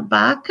in Mount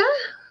Barker,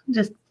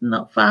 just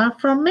not far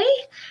from me.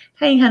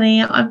 Hey,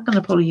 honey, I'm going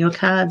to pull you a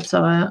card,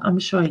 so I'm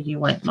sure you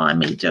won't mind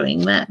me doing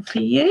that for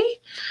you.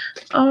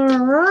 All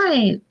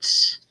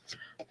right.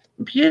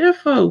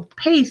 Beautiful.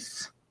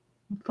 Peace.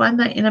 Find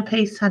that inner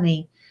peace,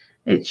 honey.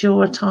 It's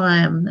your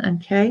time,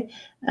 okay?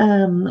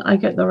 I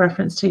get the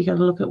reference to you got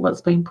to look at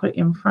what's being put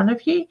in front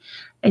of you,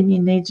 and you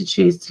need to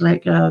choose to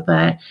let go of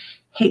that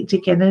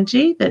hectic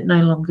energy that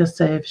no longer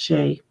serves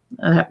you.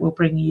 That will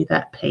bring you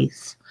that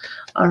peace.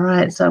 All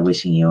right, so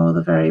wishing you all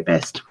the very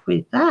best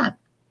with that.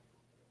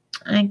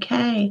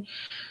 Okay.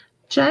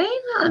 Jane,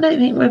 I don't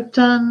think we've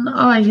done...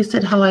 Oh, you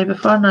said hello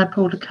before and I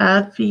pulled a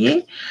card for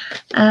you.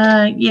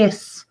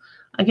 Yes,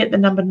 I get the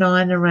number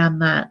 9 around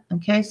that.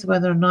 Okay, so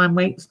whether 9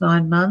 weeks,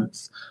 9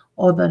 months,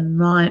 or the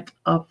 9th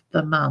of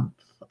the month.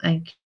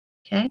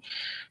 Okay.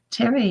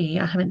 Terry,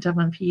 I haven't done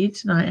one for you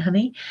tonight,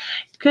 honey.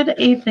 Good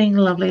evening,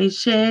 lovely.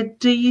 Cher,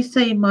 do you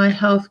see my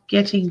health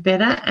getting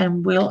better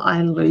and will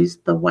I lose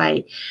the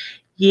weight?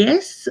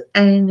 Yes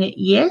and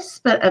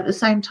yes, but at the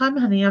same time,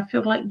 honey, I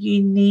feel like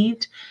you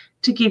need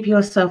to give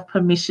yourself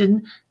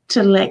permission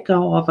to let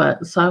go of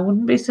it. So I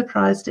wouldn't be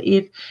surprised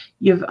if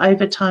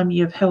over time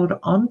you've held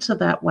on to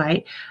that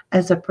weight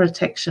as a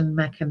protection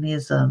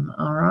mechanism.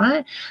 All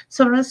right.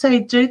 So when I say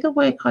do the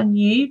work on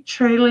you,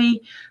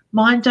 truly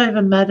mind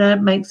over matter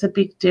makes a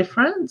big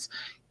difference.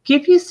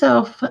 Give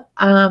yourself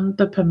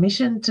the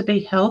permission to be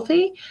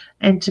healthy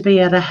and to be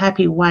at a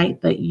happy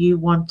weight that you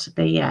want to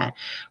be at.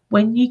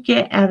 When you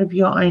get out of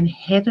your own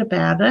head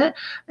about it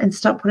and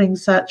stop putting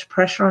such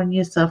pressure on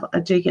yourself, I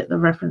do get the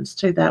reference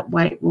to that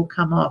weight will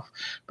come off.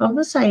 But I'm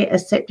going to say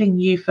accepting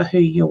you for who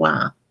you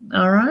are.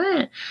 All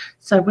right.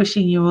 So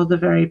wishing you all the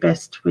very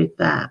best with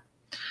that.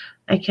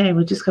 Okay,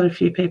 we've just got a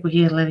few people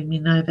here letting me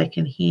know they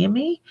can hear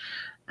me.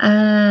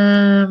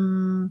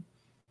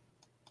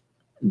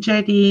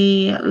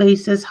 Jody Lee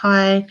says,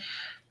 hi,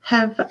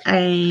 have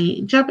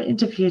a job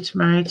interview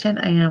tomorrow, 10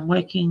 a.m,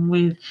 working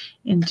with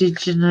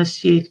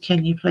Indigenous youth.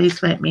 Can you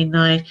please let me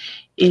know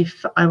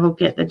if I will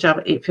get the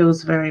job? It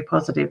feels very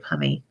positive,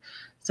 honey.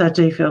 So I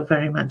do feel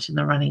very much in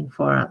the running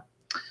for it.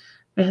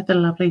 We have the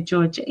lovely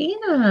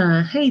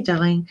Georgina. Hey,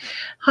 darling.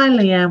 Hi,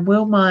 Leanne.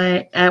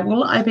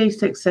 Will I be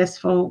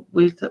successful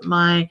with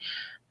my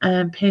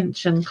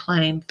pension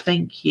claim?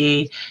 Thank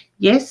you.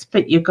 Yes,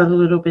 but you've got a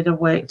little bit of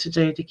work to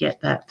do to get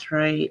that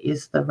through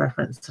is the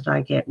reference that I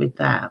get with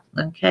that.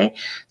 Okay,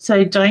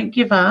 so don't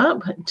give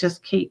up.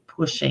 Just keep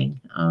pushing.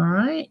 All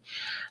right.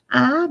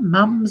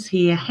 Mum's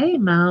here. Hey,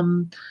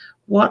 Mum.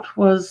 What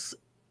was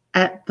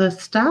at the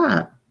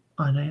start?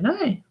 I don't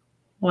know.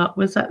 What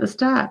was at the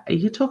start? Are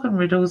you talking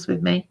riddles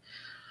with me?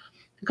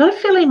 I've got a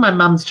feeling my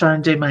mum's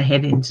trying to do my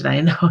head in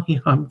today,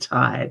 knowing I'm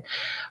tired.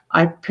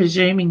 I'm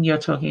presuming you're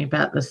talking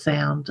about the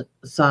sound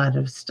side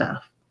of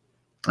stuff.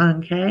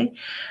 Okay.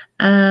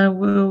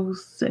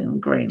 Wilson,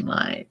 green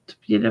light.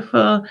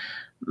 Beautiful.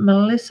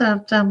 Melissa,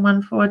 I've done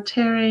one for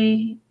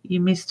Terry.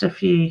 You missed a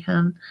few,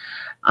 hun.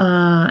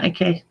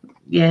 Okay.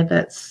 Yeah,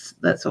 that's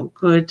all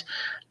good.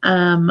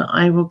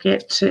 I will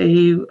get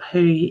to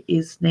who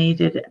is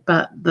needed,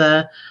 but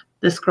the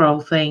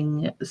scroll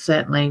thing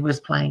certainly was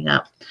playing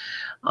up.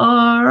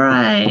 All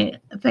right.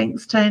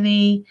 Thanks,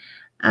 Tony.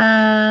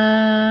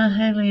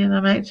 Haley, and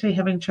I'm actually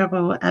having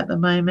trouble at the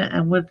moment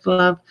and would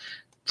love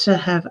to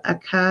have a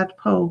card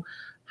pull.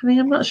 Honey,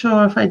 I'm not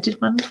sure if I did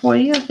one for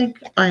you. I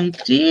think I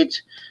did,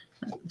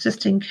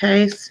 just in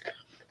case.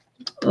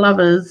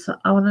 Lovers,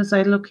 I want to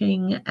say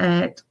looking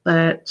at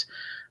that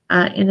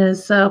inner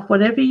self,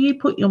 whatever you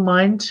put your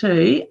mind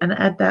to and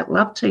add that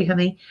love to,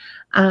 honey,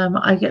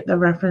 I get the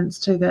reference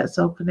to that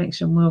soul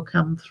connection will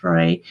come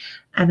through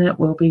and it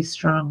will be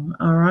strong.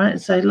 All right.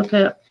 So look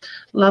at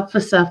love for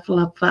self,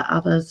 love for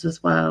others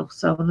as well.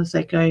 So I want to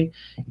say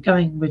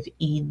going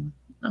within.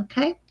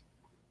 Okay.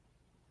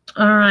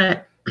 All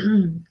right.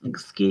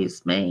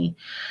 Excuse me.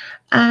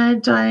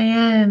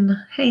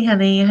 Diane. Hey,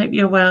 honey. Hope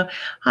you're well.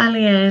 Hi,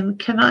 Leanne.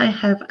 Can I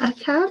have a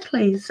card,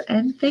 please?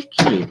 And thank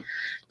you.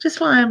 Just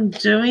while I'm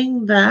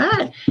doing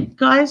that,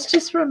 guys,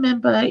 just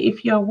remember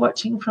if you're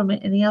watching from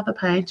any other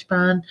page,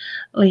 Barn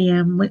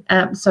My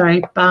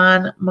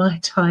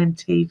Time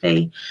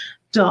TV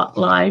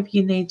 .live,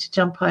 you need to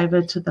jump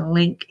over to the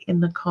link in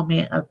the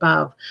comment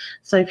above.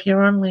 So if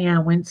you're on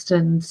Leanne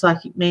Winston,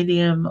 Psychic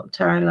Medium,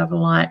 Tarot Love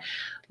and Light,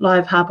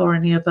 Live Hub, or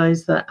any of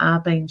those that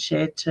are being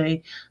shared to,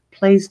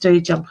 please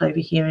do jump over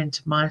here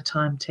into My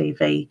Time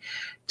TV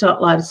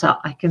 .live so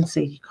I can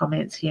see your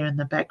comments here in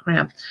the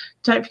background.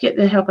 Don't forget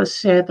to help us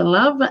share the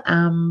love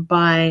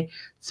by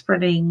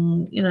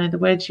spreading, the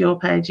word to your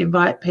page.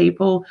 Invite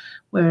people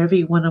wherever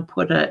you want to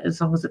put it,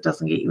 as long as it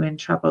doesn't get you in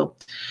trouble.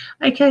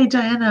 Okay,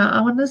 Diana,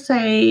 I want to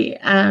say,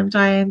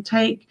 Diane,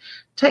 take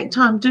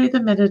time, do the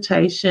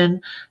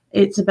meditation.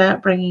 It's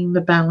about bringing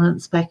the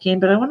balance back in,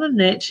 but I want to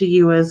nurture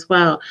you as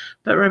well.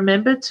 But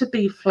remember to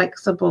be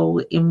flexible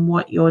in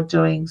what you're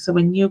doing. So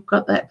when you've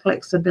got that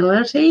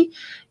flexibility,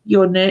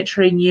 you're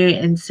nurturing you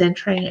and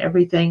centering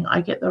everything.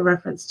 I get the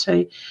reference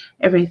to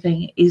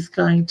everything is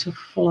going to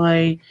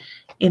flow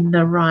in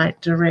the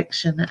right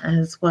direction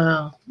as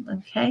well.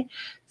 Okay,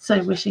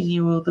 so wishing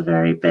you all the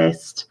very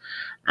best.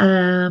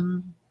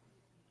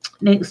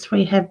 Next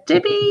we have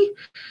Debbie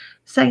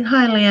saying,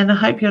 hi, Leanne, I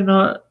hope you're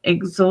not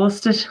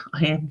exhausted.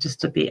 I am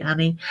just a bit,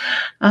 honey,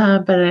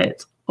 but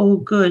it's all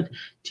good.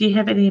 Do you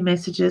have any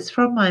messages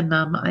from my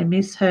mum? I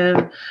miss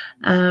her.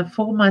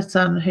 For my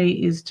son who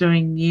is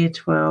doing year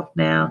 12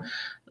 now.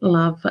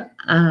 Love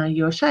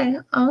your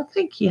show. Oh,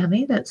 thank you,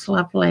 honey. That's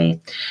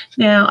lovely.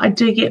 Now, I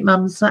do get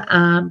mum's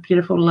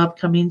beautiful love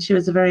come in. She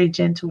was a very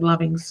gentle,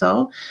 loving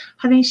soul.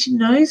 Honey, she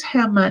knows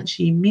how much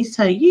you miss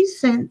her. You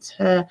sense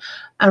her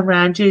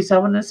around you. So I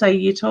want to say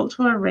you talk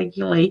to her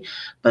regularly,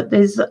 but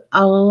there's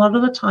a lot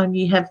of the time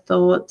you have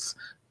thoughts,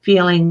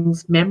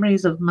 feelings,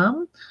 memories of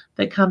mum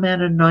that come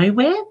out of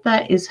nowhere.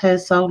 That is her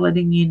soul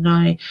letting you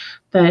know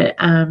that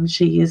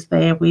she is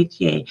there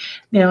with you.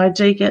 Now, I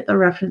do get the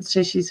reference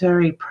to she's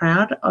very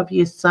proud of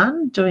your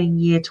son doing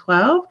year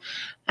 12,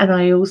 and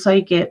I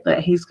also get that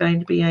he's going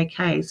to be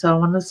okay. So I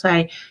want to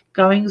say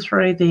going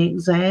through the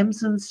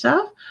exams and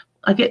stuff,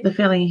 I get the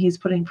feeling he's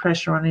putting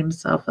pressure on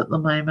himself at the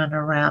moment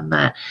around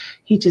that.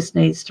 He just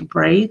needs to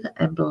breathe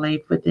and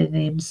believe within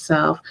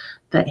himself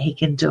that he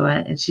can do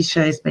it. And she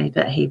shows me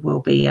that he will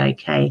be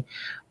okay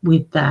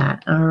with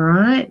that. All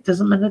right.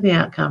 Doesn't matter the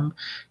outcome.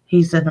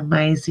 He's an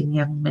amazing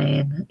young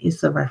man is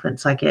the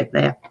reference I get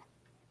there.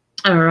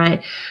 All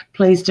right.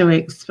 Please do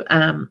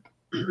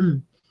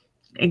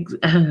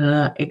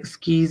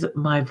excuse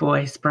my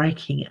voice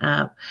breaking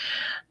up.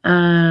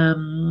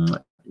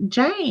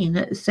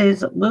 Jane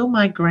says, will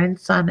my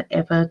grandson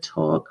ever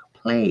talk,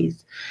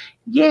 please?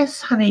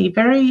 Yes, honey,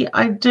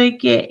 I do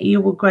get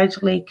you will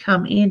gradually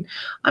come in.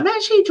 I'm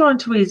actually drawn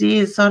to his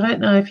ears, so I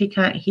don't know if he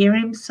can't hear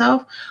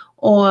himself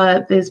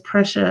or there's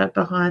pressure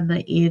behind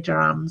the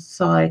eardrums.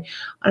 So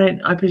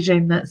I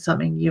presume that's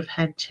something you've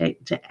had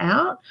checked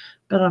out,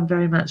 but I'm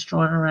very much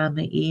drawn around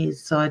the ears.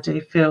 So I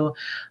do feel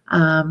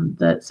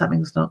that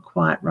something's not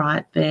quite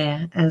right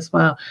there as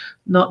well.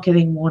 Not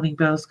getting warning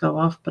bells go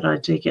off, but I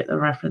do get the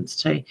reference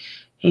to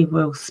he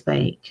will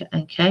speak.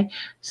 Okay,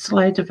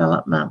 slow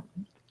development.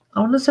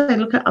 I want to say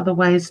look at other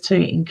ways to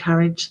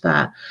encourage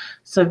that.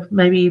 So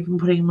maybe even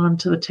putting him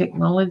onto the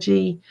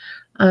technology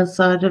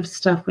side of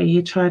stuff where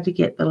you try to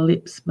get the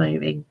lips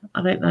moving.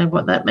 I don't know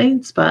what that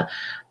means, but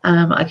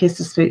I guess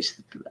the speech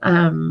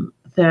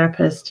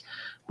therapist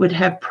would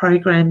have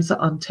programs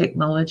on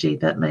technology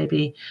that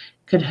maybe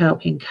could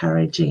help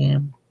encouraging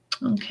him.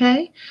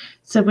 Okay,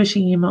 so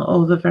wishing him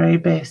all the very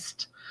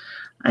best.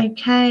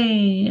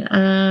 Okay,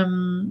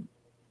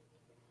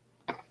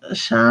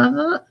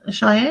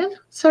 Cheyenne,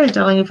 sorry,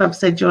 darling, if I've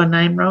said your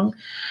name wrong.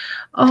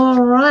 All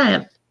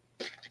right.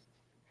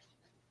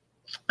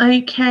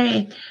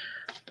 Okay.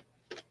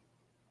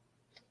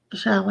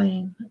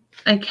 Charlene.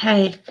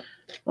 Okay.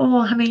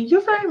 Oh, honey,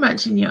 you're very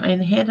much in your own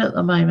head at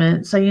the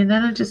moment. So your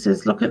Nana just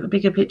says, look at the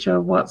bigger picture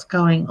of what's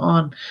going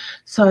on.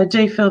 So I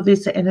do feel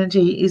this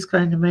energy is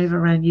going to move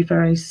around you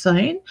very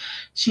soon.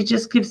 She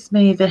just gives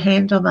me the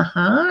hand on the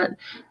heart,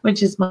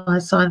 which is my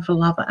sign for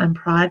love and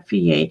pride for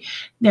you.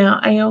 Now,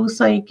 I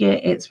also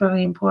get it's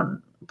really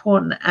important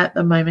at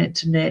the moment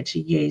to nurture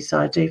you. So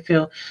I do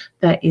feel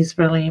that is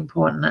really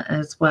important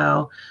as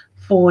well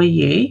for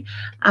you.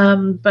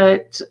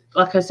 But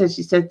like I said,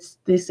 she said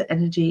this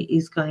energy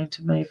is going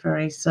to move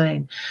very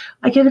soon.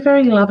 I get a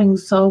very loving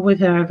soul with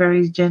her, a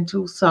very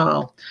gentle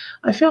soul.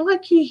 I feel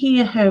like you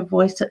hear her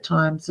voice at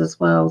times as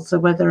well. So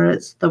whether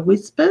it's the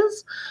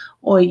whispers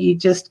or you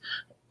just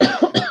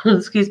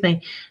excuse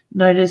me,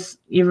 notice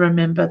you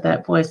remember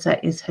that voice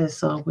that is her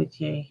soul with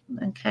you.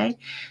 Okay,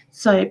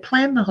 so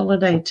plan the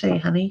holiday too,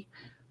 honey.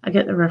 I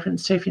get the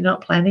reference to if you're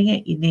not planning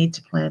it, you need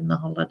to plan the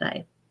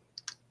holiday.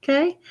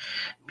 Okay,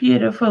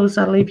 beautiful.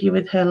 So I'll leave you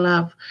with her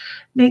love.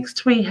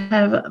 Next, we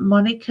have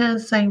Monica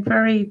saying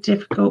very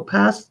difficult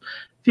past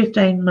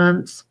 15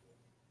 months.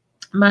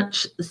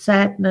 Much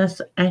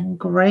sadness and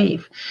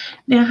grief.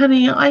 Now,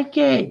 honey, I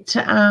get,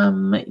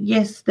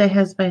 yes, there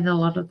has been a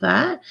lot of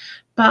that,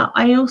 but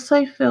I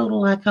also feel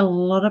like a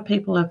lot of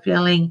people are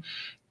feeling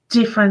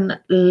different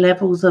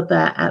levels of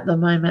that at the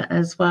moment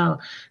as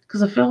well,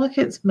 because I feel like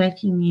it's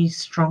making you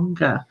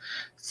stronger.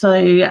 So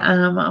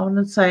I want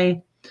to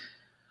say,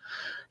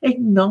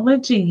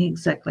 acknowledging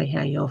exactly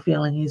how you're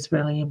feeling is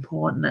really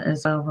important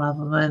as well,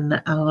 rather than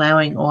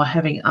allowing or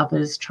having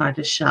others try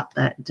to shut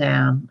that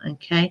down.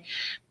 Okay,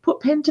 put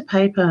pen to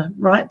paper,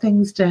 write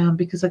things down,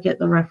 because I get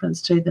the reference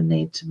to the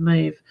need to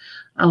move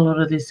a lot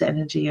of this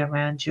energy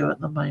around you at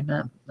the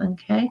moment.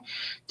 Okay,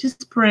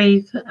 just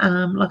breathe.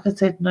 Like I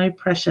said, no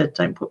pressure.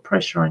 Don't put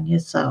pressure on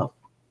yourself.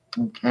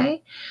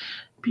 Okay,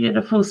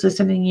 beautiful. So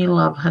sending you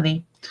love,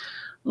 honey.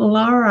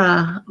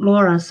 Laura,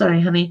 sorry,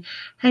 honey.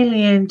 Hey,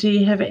 Leanne, do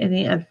you have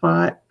any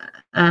advice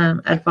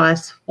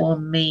for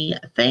me?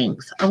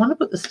 Thanks. I want to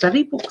put the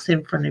study books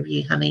in front of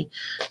you, honey.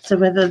 So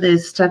whether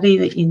there's study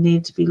that you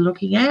need to be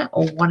looking at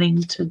or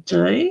wanting to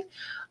do,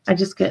 I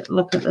just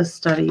look at the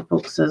study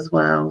books as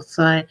well.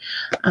 So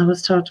I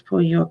was told to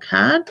pull your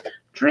card.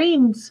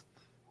 Dreams.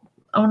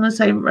 I want to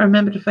say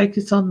remember to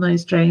focus on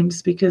those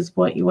dreams, because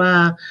what you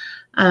are,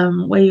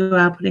 where you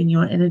are putting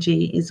your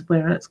energy is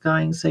where it's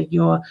going. So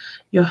you're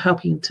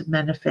helping to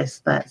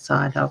manifest that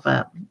side of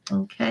it.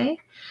 Okay,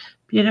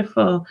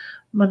 beautiful.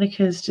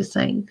 Monica's just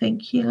saying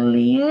thank you,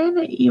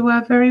 Leanne. You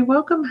are very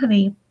welcome,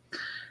 honey.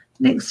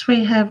 Next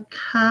we have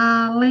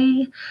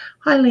Carly.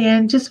 Hi,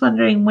 Leanne. Just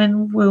wondering,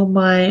 when will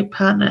my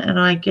partner and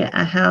I get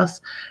a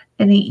house?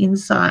 Any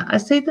insight? I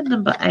see the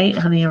number 8,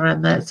 honey,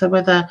 around that. So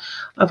whether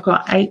I've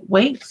got 8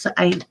 weeks,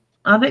 I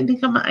don't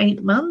think I'm at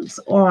 8 months,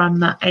 or I'm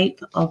the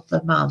 8th of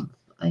the month.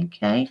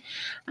 Okay.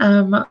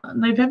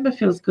 November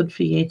feels good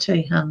for you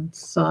too, hun.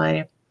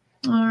 So,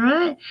 all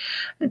right.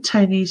 And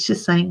Tony's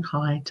just saying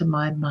hi to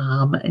my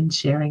mom and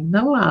sharing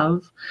the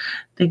love.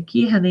 Thank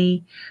you,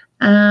 honey.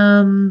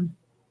 I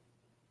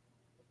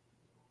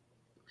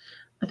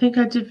think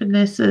I did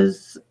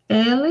Vanessa's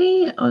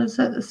early, or is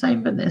that the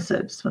same Vanessa?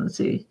 I just want to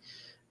see.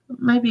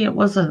 Maybe it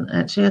wasn't,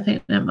 actually. I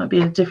think that might be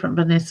a different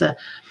Vanessa.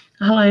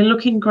 Hello,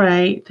 looking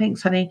great.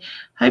 Thanks, honey.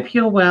 Hope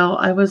you're well.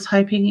 I was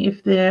hoping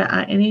if there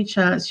are any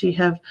chance you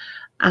have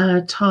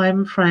a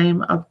time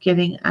frame of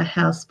getting a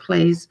house,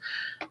 please.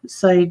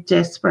 So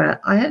desperate.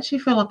 I actually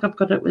feel like I've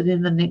got it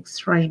within the next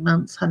 3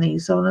 months, honey.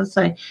 So I want to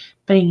say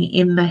being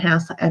in the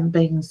house and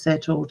being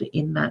settled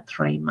in that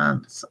 3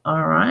 months.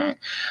 All right.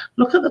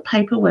 Look at the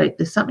paperwork.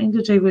 There's something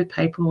to do with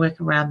paperwork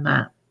around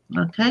that.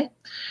 Okay.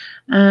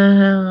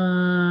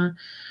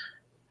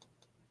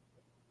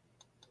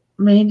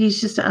 Mandy's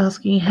just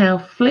asking how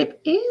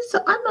Flip is.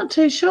 I'm not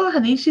too sure,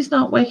 honey. She's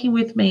not working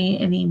with me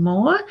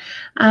anymore.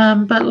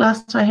 But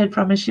last I heard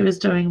from her, she was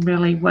doing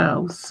really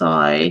well.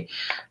 So,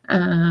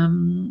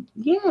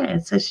 yeah.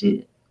 So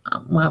she,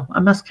 well,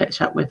 I must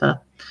catch up with her.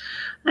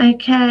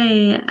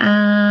 Okay.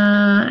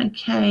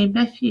 Okay,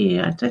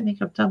 Matthew. I don't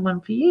think I've done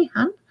one for you,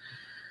 hon.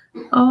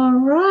 All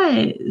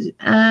right.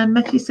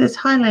 Matthew says,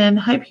 hi, Leanne.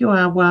 Hope you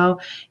are well.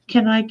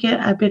 Can I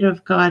get a bit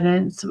of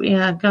guidance? We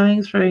are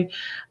going through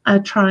a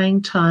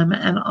trying time,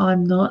 and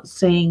I'm not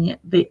seeing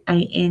an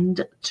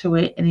end to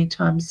it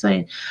anytime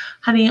soon.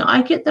 Honey,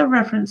 I get the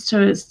reference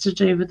to it's to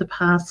do with the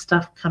past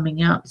stuff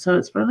coming up. So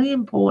it's really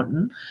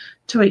important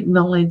to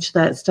acknowledge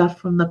that stuff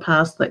from the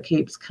past that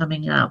keeps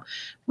coming up.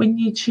 When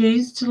you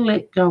choose to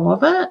let go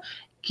of it,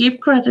 give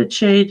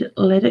gratitude,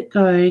 let it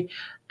go,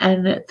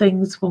 and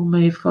things will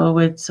move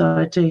forward. So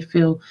I do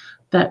feel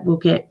that will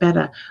get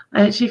better.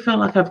 I actually feel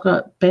like I've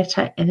got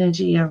better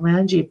energy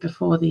around you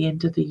before the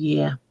end of the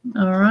year.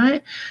 All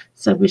right.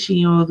 So wishing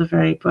you all the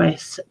very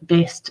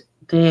best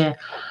there.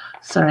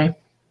 Sorry,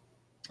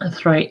 the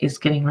throat is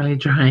getting really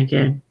dry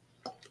again.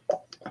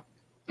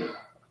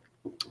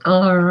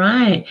 All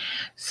right.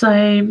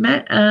 So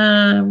Matt,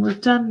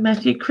 we've done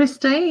Matthew.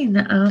 Christine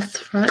asked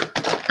for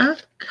a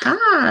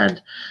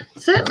card.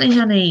 Certainly,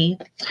 honey.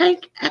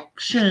 Take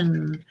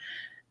action.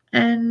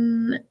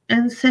 And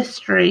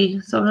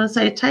ancestry. So I'm going to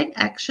say take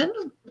action.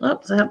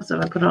 Oops, it helps if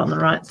I put it on the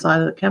right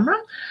side of the camera.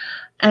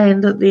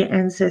 And the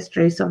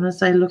ancestry. So I'm going to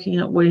say looking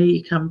at where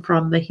you come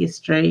from, the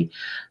history,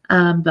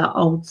 the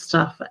old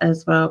stuff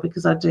as well,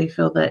 because I do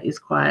feel that is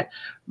quite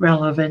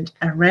relevant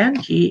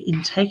around you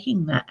in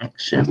taking that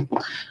action.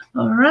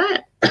 All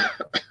right.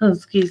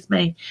 Excuse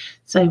me.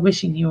 So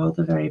wishing you all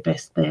the very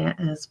best there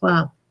as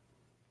well.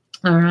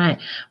 All right,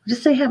 we'll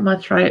just see how my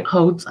throat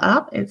holds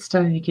up. It's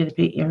starting to get a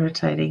bit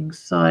irritating.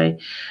 So,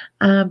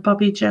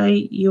 Bobby Joe,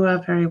 you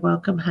are very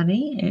welcome,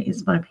 honey. It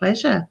is my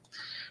pleasure.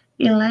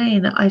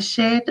 Elaine, I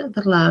shared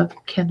the love.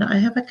 Can I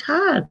have a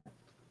card?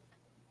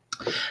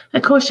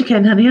 Of course you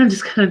can, honey. I'm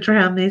just going to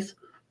drown this.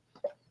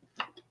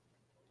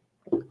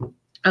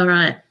 All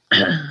right.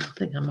 I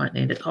think I might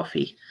need a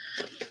coffee.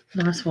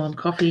 Nice warm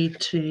coffee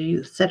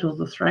to settle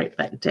the throat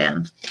back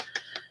down.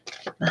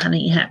 Get the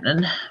honey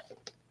happening.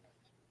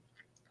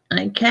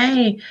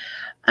 Okay.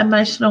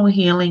 Emotional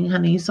healing,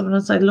 honey. So when I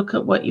say look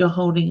at what you're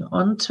holding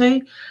on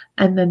to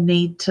and the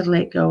need to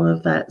let go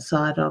of that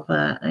side of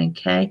it,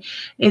 okay?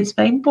 It's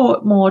been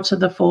brought more to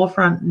the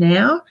forefront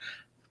now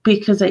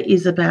because it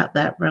is about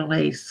that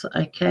release,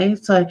 okay?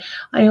 So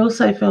I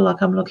also feel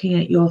like I'm looking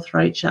at your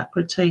throat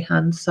chakra too,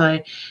 hun. So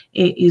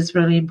it is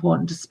really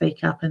important to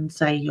speak up and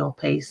say your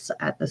piece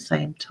at the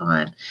same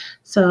time.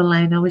 So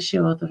Elaine, I wish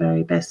you all the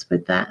very best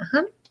with that,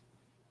 hun.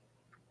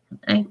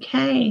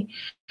 Okay.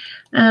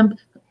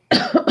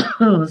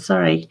 Oh,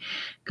 sorry,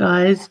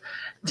 guys.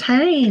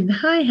 Tane,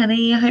 hi,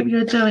 honey. I hope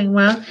you're doing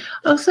well.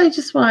 Also,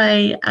 just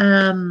while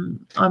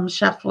I'm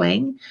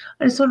shuffling,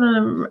 I just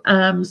want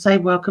to say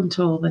welcome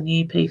to all the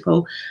new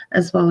people,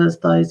 as well as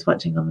those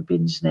watching on the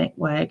Binge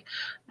Network,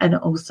 and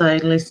also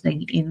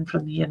listening in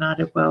from the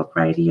United World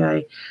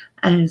Radio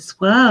as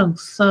well.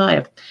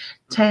 So,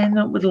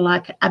 Tane would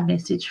like a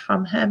message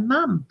from her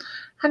mum.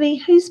 Honey,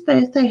 whose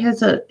birthday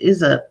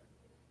is it?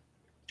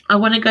 I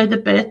want to go the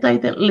birthday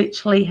that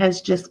literally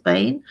has just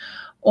been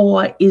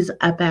or is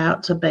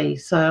about to be.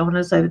 So I want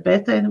to say the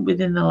birthday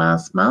within the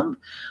last month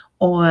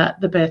or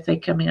the birthday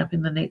coming up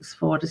in the next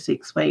 4 to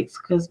 6 weeks,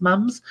 because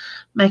mum's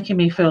making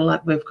me feel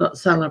like we've got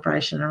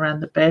celebration around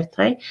the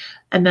birthday,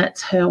 and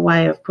that's her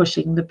way of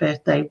pushing the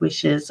birthday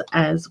wishes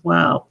as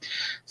well.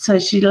 So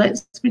she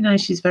lets me know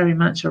she's very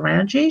much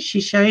around you. She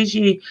shows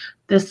you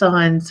the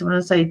signs. When I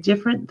say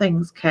different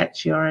things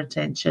catch your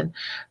attention,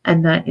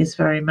 and that is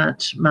very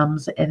much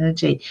mum's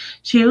energy.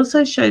 She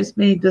also shows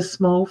me the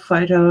small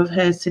photo of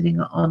her sitting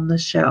on the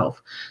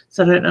shelf.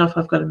 So I don't know if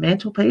I've got a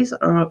mantelpiece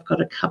or I've got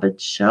a cupboard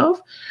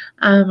shelf.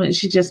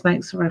 She just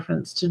makes a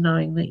reference to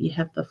knowing that you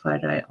have the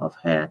photo of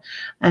her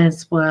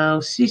as well.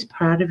 She's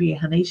proud of you,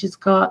 honey. She's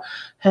got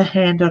her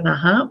hand on her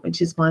heart,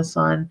 which is my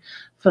sign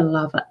for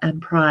love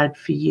and pride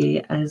for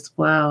you as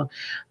well.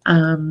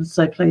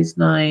 So please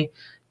know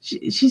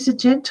she's a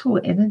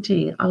gentle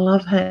energy. I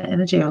love her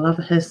energy. I love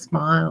her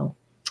smile.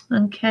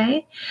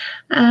 Okay.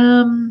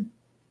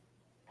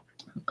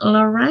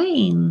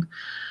 Lorraine.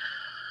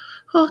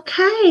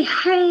 Okay.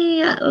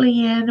 Hey,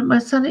 Leanne, my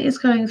son is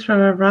going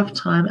through a rough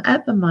time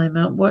at the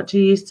moment. What do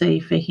you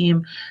see for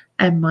him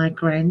and my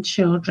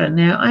grandchildren?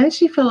 Now, I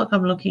actually feel like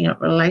I'm looking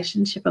at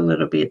relationship a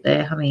little bit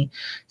there, honey.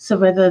 So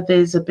whether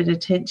there's a bit of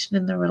tension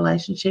in the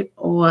relationship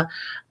or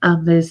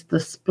there's the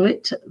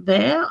split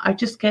there, I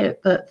just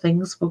get that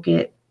things will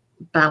get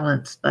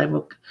balanced. They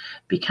will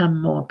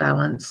become more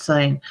balanced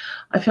soon.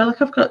 I feel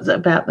like I've got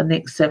about the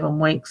next 7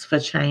 weeks for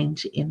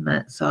change in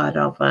that side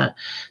of it.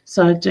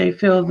 So I do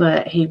feel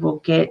that he will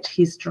get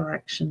his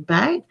direction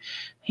back.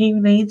 He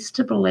needs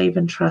to believe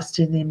and trust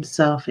in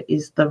himself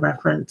is the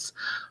reference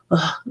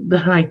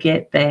that I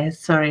get there.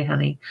 Sorry,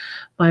 honey.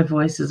 My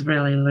voice is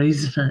really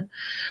losing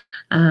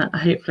it.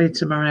 Hopefully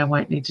tomorrow I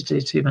won't need to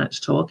do too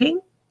much talking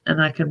and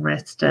I can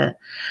rest it.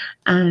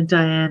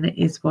 Diane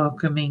is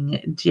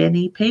welcoming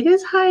Jenny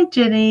Peters. Hi,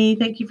 Jenny.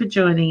 Thank you for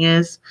joining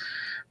us.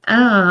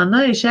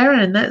 No,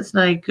 Sharon, that's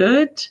no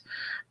good.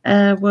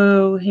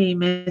 Will he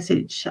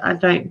message? I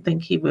don't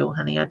think he will,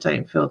 honey. I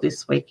don't feel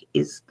this week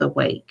is the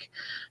week.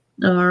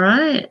 All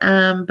right.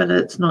 But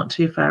it's not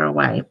too far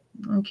away.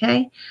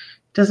 Okay.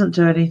 Doesn't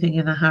do anything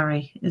in a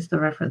hurry is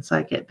the reference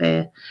I get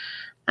there.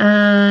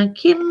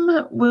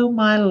 Kim, will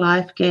my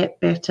life get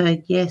better?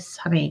 Yes,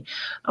 honey.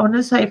 I want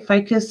to say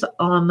focus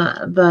on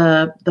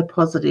the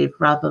positive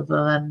rather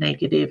than the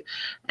negative.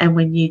 And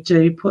when you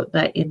do put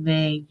that in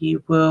there,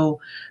 you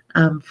will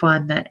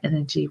find that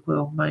energy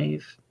will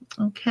move.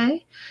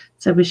 Okay.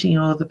 So wishing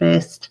you all the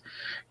best.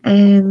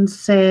 And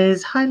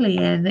says, hi,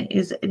 Leanne,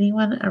 is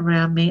anyone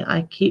around me?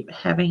 I keep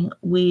having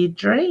weird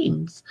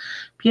dreams.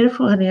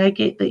 Beautiful, honey. I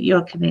get that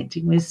you're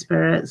connecting with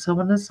spirit. So I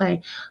want to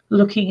say,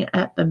 looking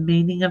at the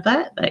meaning of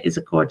that is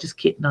a gorgeous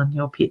kitten on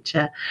your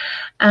picture.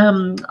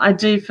 I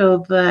do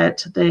feel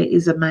that there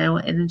is a male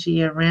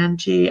energy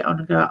around you. I want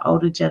to go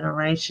older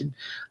generation.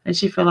 I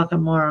actually feel like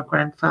I'm more a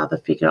grandfather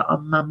figure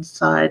on mum's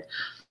side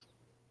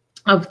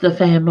of the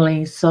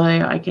family. So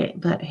I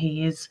get that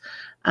he is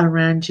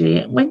around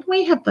you. When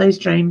we have those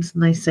dreams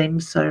and they seem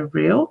so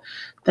real,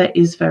 that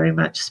is very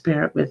much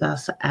spirit with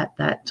us at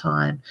that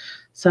time.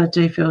 So I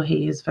do feel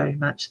he is very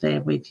much there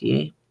with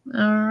you.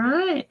 All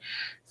right.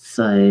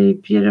 So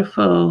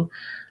beautiful.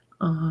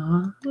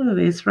 Oh, look at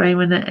this.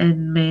 Raymond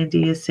and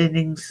Mandy are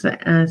sending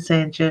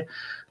Sandra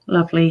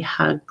lovely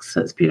hugs.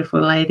 That's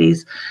beautiful,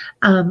 ladies.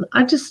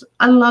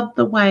 I love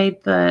the way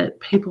that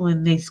people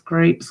in these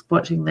groups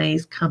watching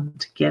these come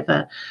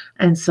together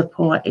and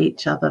support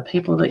each other,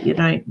 people that you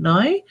don't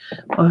know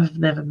or have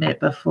never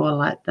met before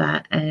like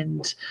that.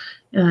 And,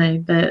 you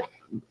know, that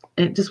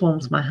it just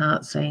warms my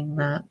heart seeing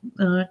that.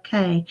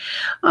 Okay.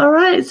 All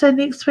right. So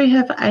next we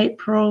have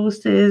April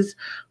says,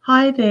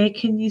 hi there.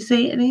 Can you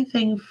see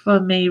anything for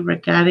me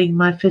regarding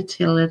my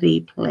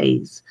fertility,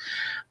 please?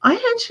 I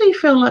actually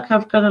feel like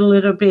I've got a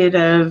little bit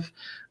of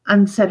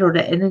unsettled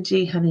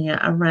energy, honey,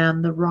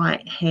 around the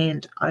right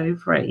hand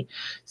ovary.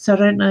 So I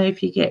don't know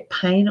if you get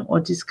pain or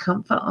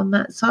discomfort on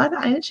that side.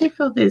 I actually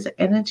feel there's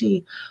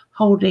energy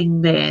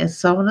holding there.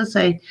 So I want to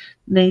say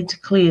need to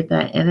clear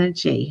that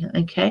energy,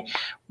 okay?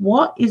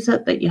 What is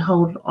it that you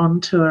hold on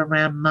to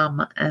around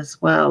mum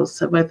as well?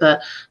 So whether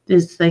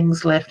there's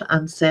things left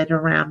unsaid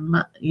around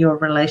your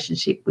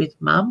relationship with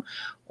mum,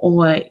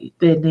 or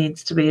there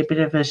needs to be a bit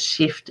of a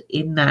shift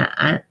in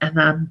that,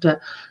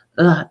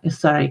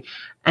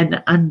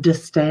 and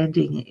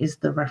understanding is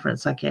the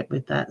reference I get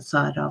with that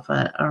side of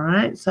it. All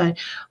right, so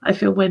I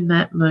feel when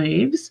that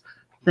moves,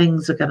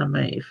 things are going to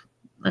move.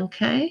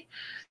 Okay,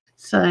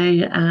 so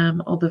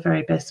all the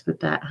very best with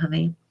that,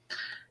 honey.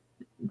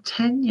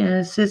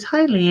 Tanya says,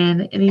 hi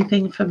Leanne,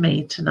 anything for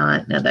me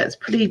tonight? Now that's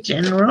pretty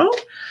general.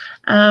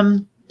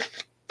 So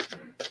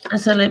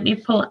let me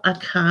pull a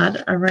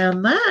card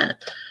around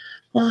that.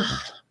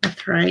 Oh, my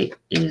throat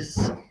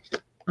is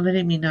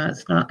letting me know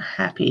it's not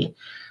happy.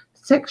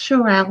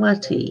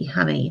 Sexuality,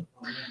 honey.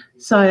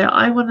 So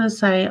I want to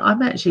say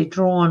I'm actually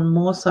drawn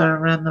more so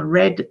around the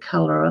red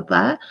color of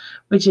that,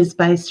 which is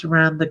based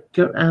around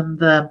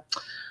the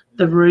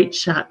root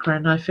chakra,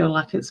 and I feel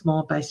like it's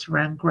more based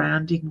around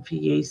grounding for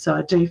you. So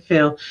I do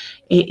feel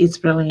it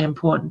is really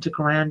important to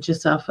ground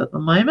yourself at the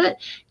moment.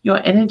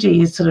 Your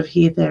energy is sort of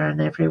here, there,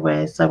 and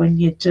everywhere. So when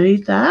you do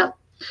that,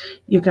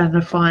 you're going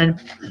to find,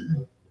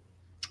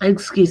 you're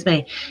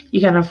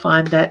going to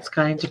find that's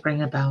going to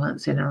bring a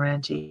balance in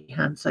around you,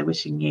 hun. So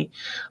wishing you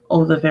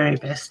all the very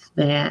best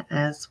there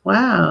as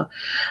well.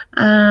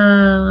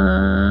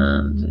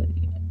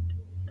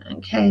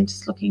 Okay,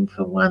 just looking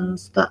for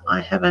ones that I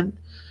haven't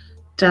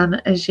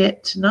done as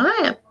yet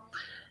tonight.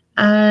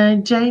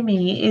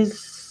 Jamie,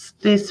 is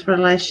this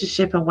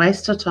relationship a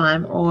waste of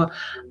time, or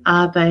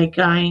are they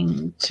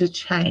going to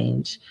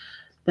change?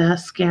 They're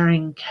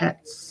scary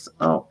cats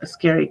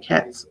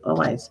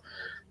always.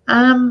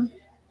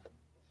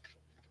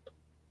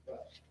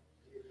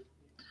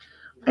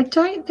 I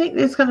don't think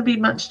there's going to be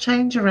much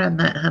change around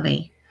that,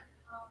 honey.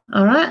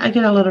 All right, I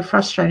get a lot of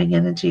frustrating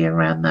energy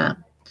around that.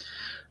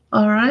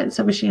 All right,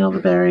 so wishing all the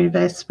very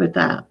best with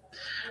that.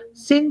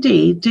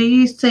 Cindy, do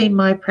you see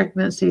my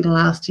pregnancy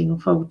lasting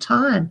full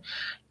time?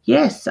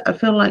 Yes, I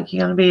feel like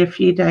you're going to be a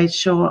few days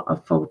short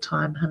of full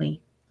time,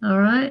 honey. All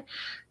right,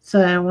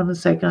 so I want to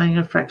say going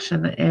a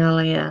fraction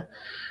earlier.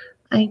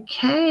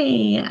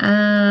 Okay,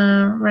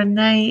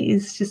 Renee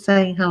is just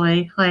saying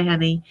hello. Hi,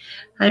 honey.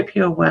 Hope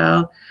you're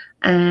well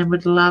and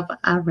would love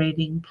a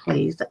reading,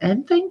 please.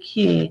 And thank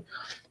you.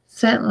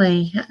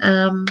 Certainly.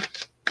 I'll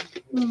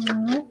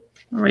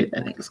read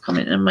the next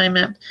comment in a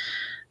moment.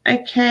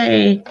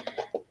 Okay.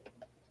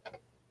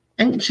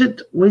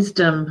 Ancient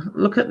wisdom.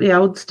 Look at the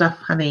old stuff,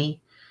 honey.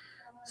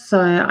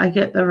 So I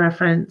get the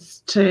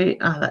reference to,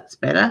 that's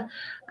better.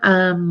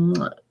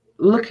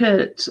 Look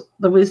at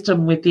the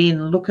wisdom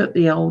within, look at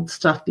the old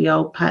stuff, the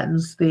old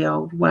patterns, the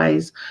old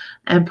ways,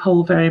 and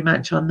pull very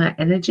much on that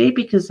energy,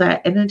 because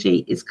that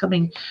energy is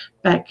coming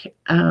back,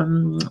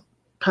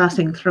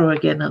 passing through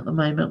again at the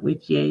moment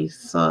with you.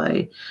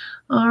 So,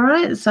 all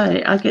right,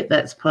 so I get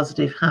that's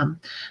positive, hum.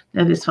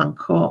 Now this one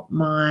caught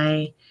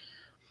my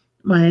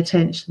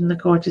attention. The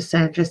gorgeous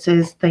Sandra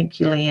says, thank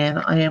you,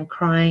 Leanne. I am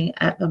crying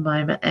at the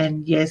moment.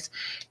 And yes,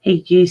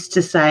 he used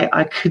to say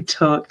I could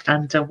talk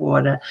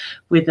underwater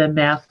with a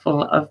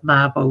mouthful of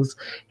marbles.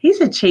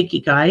 He's a cheeky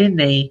guy, isn't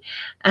he?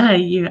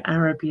 You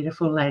are a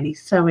beautiful lady.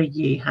 So are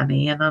you,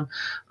 honey. And I'm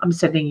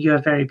sending you a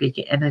very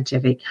big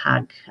energetic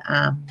hug.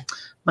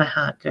 My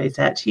heart goes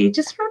out to you.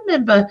 Just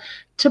remember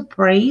to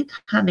breathe,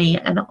 honey,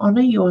 and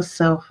honor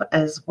yourself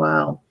as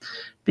well,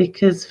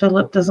 because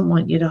Philip doesn't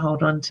want you to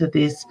hold on to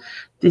this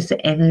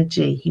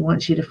energy. He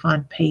wants you to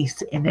find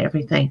peace in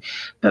everything.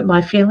 But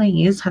my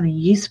feeling is, honey,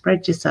 you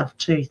spread yourself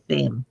too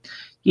thin.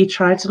 You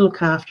try to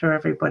look after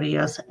everybody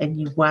else and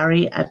you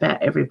worry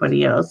about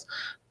everybody else,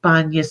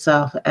 barring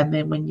yourself. And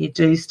then when you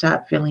do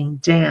start feeling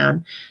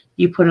down,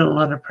 you put a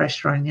lot of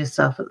pressure on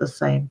yourself at the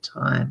same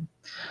time.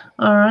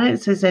 All right,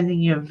 so sending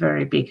you a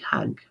very big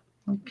hug.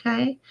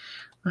 Okay,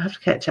 I'll have to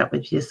catch up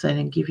with you soon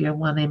and give you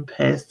one in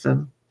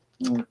person.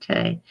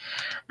 Okay.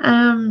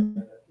 All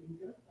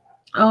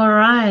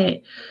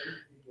right.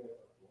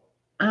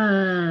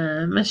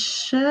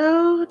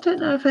 Michelle, I don't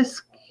know if I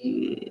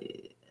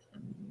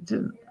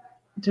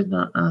did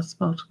not ask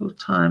multiple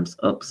times.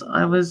 Oops,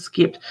 I was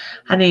skipped.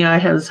 Honey,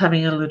 I was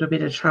having a little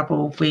bit of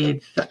trouble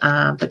with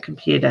the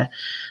computer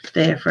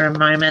there for a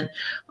moment.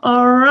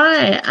 All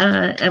right.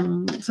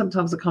 And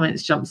sometimes the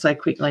comments jump so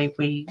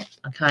quickly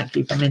I can't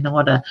keep them in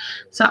order.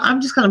 So I'm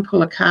just going to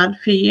pull a card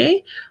for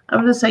you. I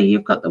want to say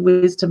you've got the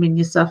wisdom in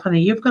yourself,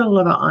 honey. You've got a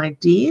lot of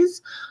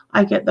ideas.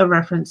 I get the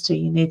reference to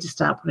you need to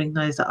start putting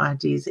those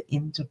ideas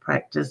into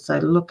practice. So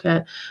look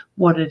at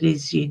what it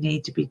is you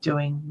need to be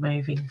doing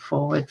moving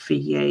forward for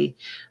you.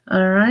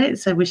 All right.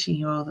 So wishing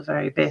you all the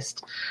very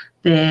best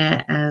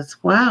there as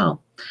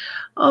well.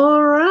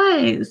 All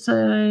right.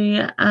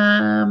 So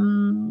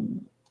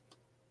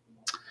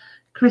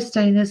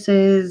Christina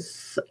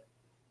says,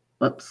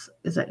 whoops,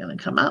 is that going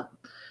to come up?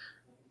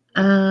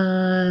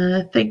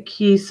 Thank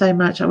you so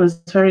much. I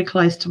was very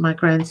close to my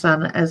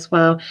grandson as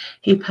well.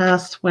 He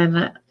passed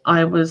when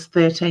I was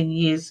 13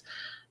 years,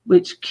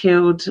 which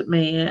killed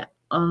me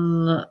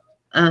uh,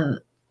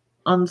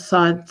 on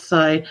side.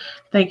 So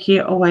thank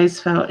you. Always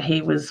felt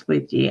he was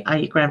with you.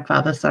 Your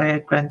grandfather, sorry,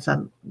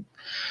 grandson.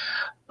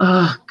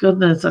 Oh,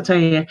 goodness, I tell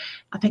you,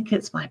 I think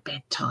it's my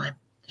bedtime.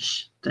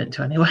 Shh, don't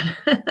tell anyone.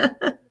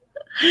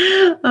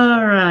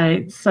 All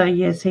right. So,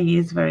 yes, he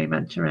is very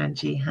much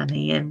around you,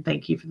 honey, and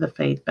thank you for the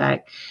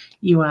feedback.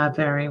 You are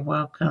very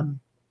welcome.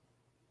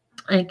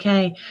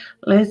 Okay,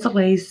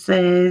 Leslie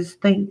says,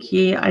 thank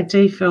you. I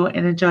do feel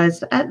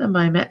energized at the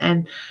moment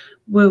and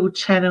will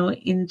channel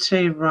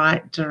into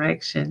right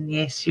direction.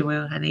 Yes, you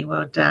will, honey.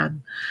 Well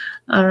done.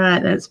 All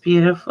right, that's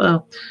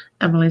beautiful.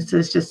 And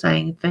Melissa's just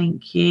saying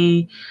thank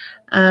you.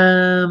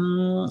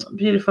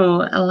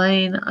 Beautiful.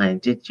 Elaine, I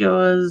did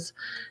yours.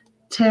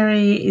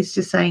 Terry is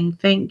just saying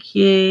thank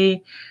you.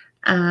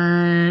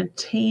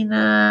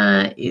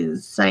 Tina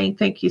is saying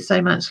thank you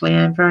so much,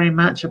 Leanne. Very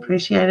much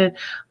appreciated.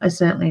 I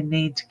certainly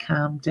need to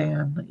calm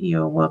down.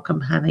 You're welcome,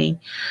 honey.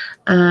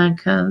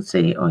 Can't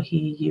see or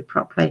hear you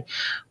properly.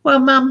 Well,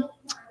 Mum,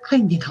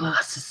 clean your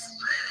glasses.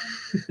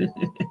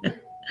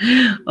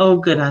 Oh,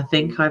 good. I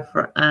think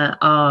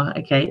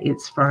okay,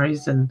 it's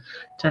frozen.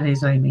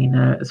 Tony's letting me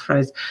know it's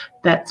frozen.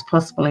 That's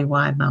possibly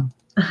why, Mum.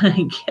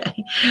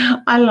 Okay.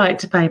 I like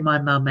to pay my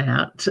mum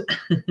out.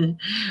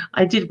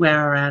 I did wear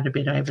her out a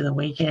bit over the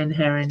weekend,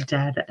 her and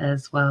Dad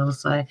as well.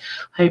 So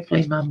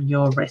hopefully, Mum,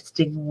 you're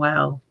resting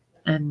well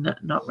and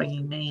not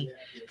ringing me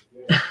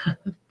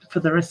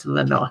for the rest of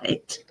the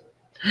night.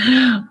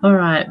 All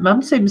right.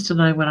 Mum seems to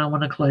know when I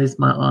want to close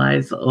my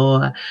eyes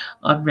or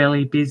I'm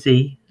really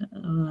busy.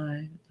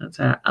 Oh, that's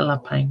all right. I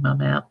love paying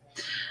Mum out.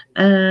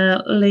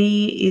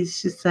 Lee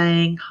is just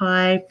saying,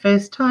 hi,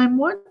 first time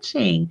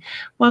watching.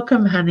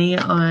 Welcome, honey.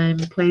 I'm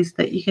pleased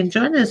that you can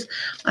join us.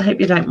 I hope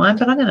you don't mind,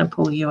 but I'm going to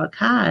pull you a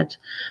card.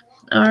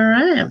 All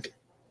right.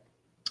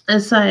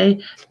 And so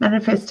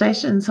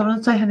manifestations, I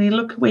want to say, honey,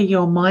 look where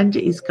your mind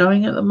is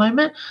going at the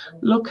moment.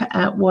 Look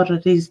at what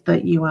it is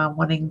that you are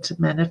wanting to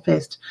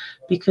manifest,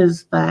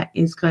 because that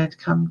is going to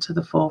come to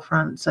the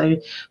forefront. So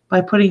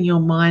by putting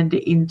your mind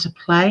into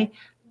play,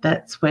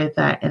 that's where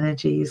that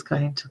energy is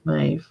going to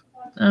move.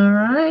 All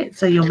right,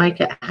 so you'll make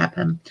it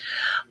happen.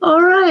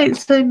 All right,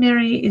 so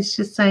Mary is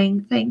just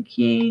saying thank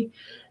you.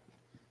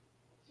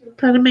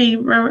 Pardon me,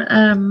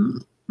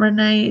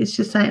 Renee is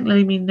just saying,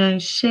 letting me know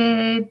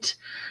shared.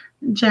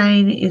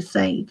 Jane is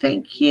saying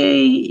thank you.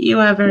 You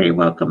are very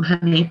welcome,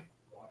 honey.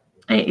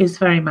 It is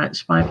very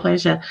much my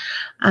pleasure.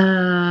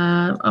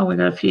 Oh, we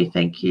got a few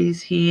thank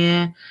yous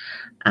here.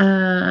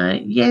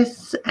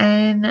 Yes,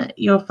 and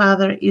your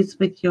father is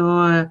with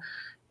your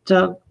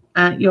dog.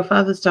 Your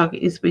father's dog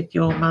is with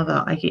your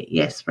mother. I get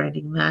yes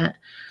reading that.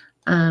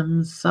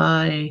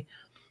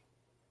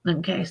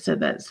 Okay, so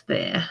that's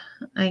there.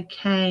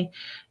 Okay,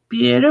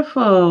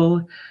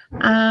 beautiful.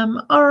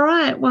 All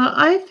right, well,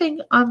 I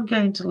think I'm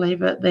going to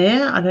leave it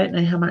there. I don't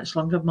know how much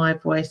longer my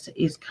voice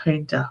is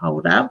going to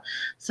hold up,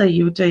 so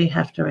you do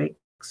have to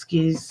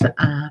excuse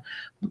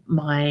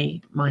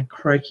my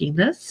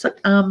croakiness.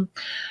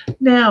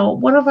 Now,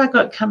 what have I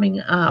got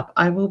coming up?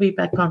 I will be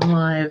back on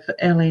live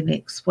early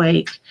next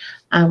week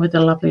with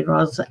the lovely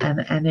Roz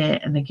and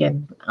Annette, and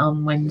again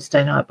on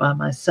Wednesday night by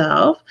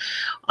myself.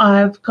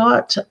 I've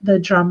got the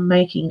drum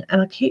making,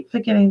 and I keep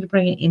forgetting to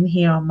bring it in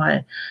here on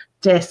my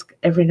desk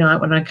every night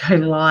when I go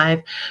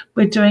live.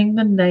 We're doing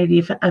the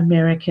Native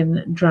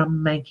American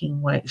drum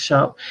making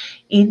workshop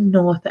in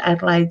North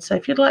Adelaide. So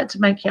if you'd like to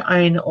make your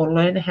own or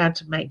learn how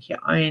to make your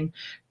own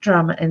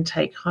drum and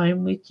take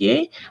home with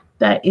you,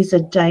 that is a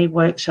day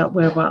workshop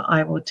where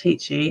I will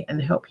teach you and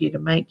help you to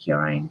make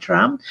your own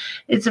drum.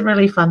 It's a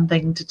really fun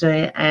thing to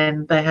do,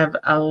 and they have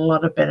a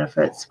lot of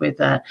benefits with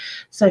that.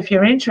 So if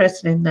you're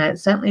interested in that,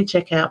 certainly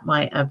check out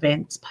my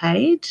events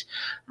page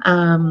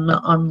on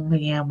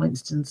Leanne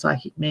Winston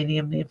Psychic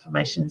Medium. The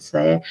information's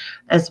there,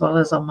 as well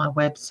as on my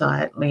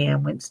website,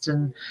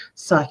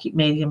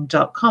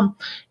 leannewinstonpsychicmedium.com.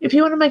 If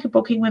you want to make a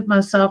booking with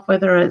myself,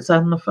 whether it's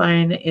on the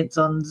phone, it's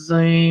on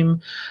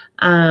Zoom,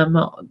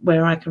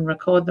 where I can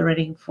record the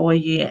reading for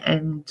you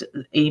and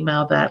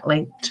email that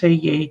link to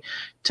you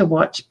to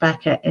watch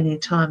back at any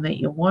time that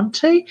you want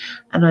to,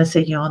 and I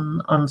see you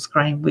on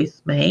screen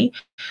with me,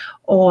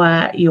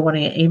 or you want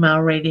an email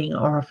reading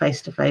or a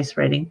face-to-face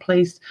reading,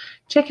 please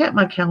check out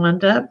my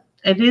calendar.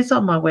 It is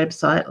on my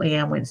website,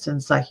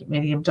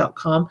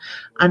 leannewinstonpsychicmedium.com,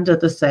 under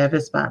the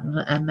service button,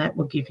 and that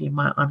will give you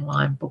my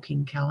online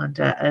booking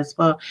calendar as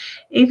well.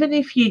 Even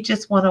if you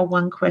just want a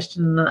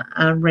one-question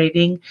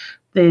reading,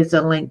 there's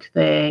a link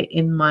there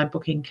in my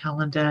booking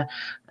calendar,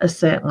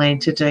 certainly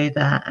to do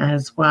that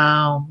as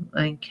well.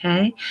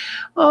 Okay.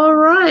 All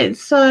right.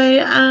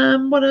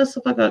 So what else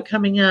have I got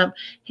coming up?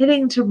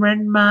 Heading to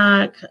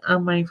Renmark.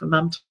 I'm waiting for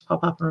Mum to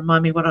pop up and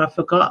remind me what I've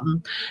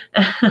forgotten.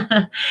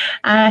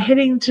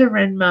 Heading to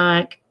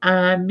Renmark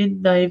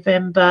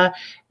mid-November.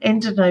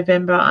 End of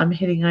November, I'm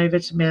heading over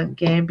to Mount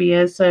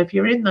Gambier. So if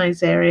you're in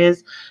those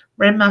areas,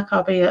 Renmark,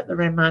 I'll be at the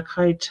Renmark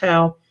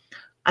Hotel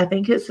I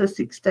think it's the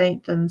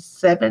 16th and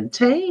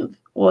 17th,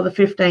 or the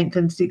 15th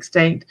and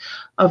 16th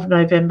of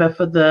November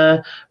for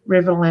the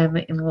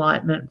Riverland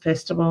Enlightenment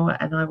Festival,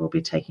 and I will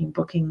be taking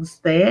bookings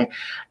there.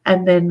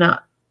 And then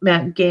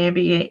Mount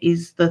Gambier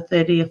is the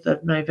 30th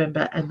of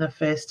November and the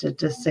 1st of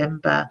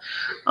December.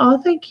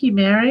 Oh, thank you,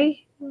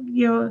 Mary.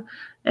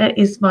 It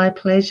is my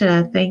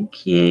pleasure.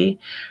 Thank you.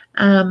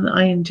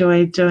 I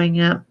enjoy doing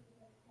it,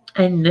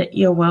 and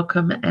you're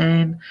welcome.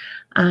 And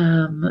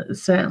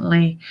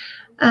certainly,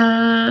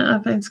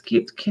 I've been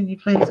skipped. Can you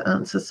please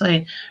answer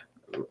soon?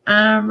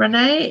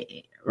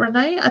 Renee,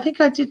 I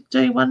think I did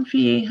do one for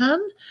you, hun.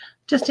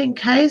 Just in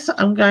case,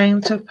 I'm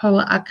going to pull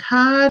a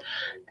card,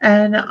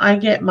 and I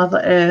get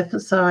Mother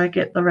Earth, so I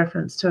get the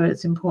reference to it.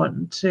 It's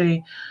important to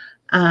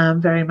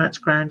very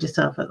much ground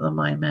yourself at the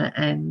moment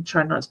and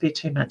try not to be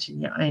too much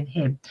in your own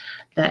head.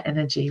 That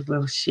energy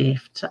will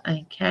shift.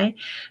 Okay,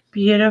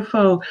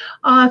 beautiful.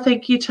 Oh,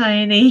 thank you,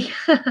 Tony.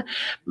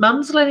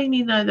 Mum's letting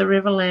me know the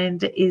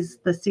Riverland is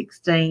the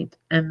 16th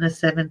and the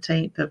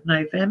 17th of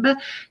November.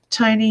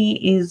 Tony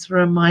is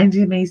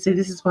reminding me, so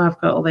this is why I've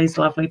got all these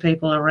lovely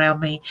people around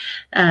me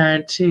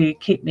to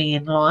keep me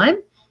in line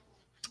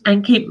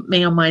and keep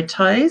me on my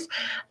toes.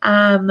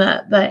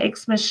 The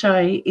Xmas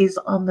show is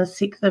on the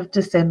 6th of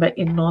December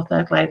in North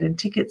Adelaide, and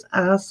tickets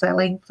are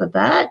selling for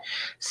that.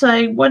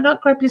 So why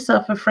not grab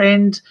yourself a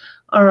friend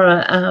or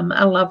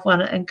a loved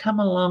one and come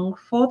along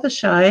for the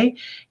show.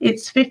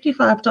 It's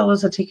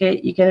 $55 a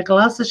ticket. You get a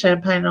glass of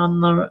champagne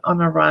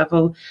on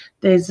arrival.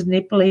 There's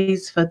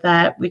nibblies for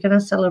that. We're going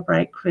to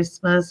celebrate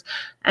Christmas,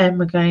 and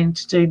we're going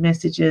to do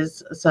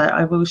messages. So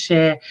I will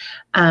share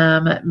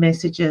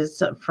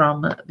messages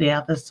from the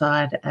other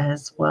side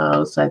as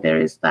well. So there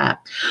is that.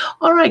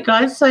 All right,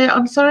 guys. So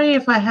I'm sorry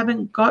if I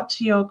haven't got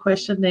to your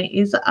question. There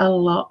is a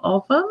lot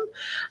of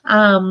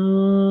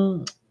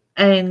them.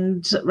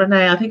 And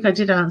Renee, I think I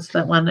did answer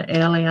that one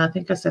earlier. I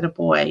think I said a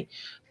boy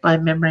by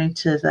memory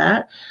to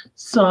that.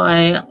 So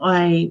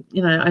I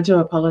do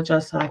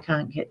apologize, so I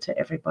can't get to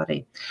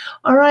everybody.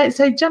 All right,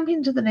 so jump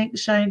into the next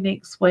show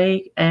next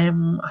week,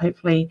 and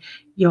hopefully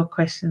your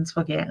questions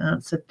will get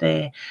answered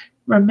there.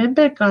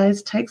 Remember,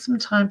 guys, take some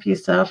time for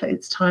yourself.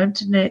 It's time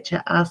to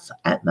nurture us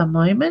at the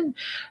moment,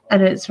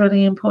 and it's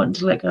really important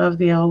to let go of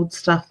the old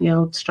stuff, the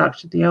old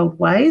structure, the old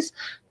ways.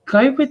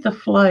 Go with the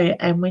flow,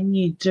 and when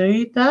you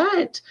do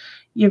that,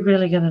 you're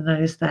really going to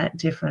notice that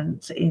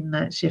difference in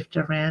that shift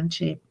around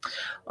you.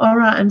 All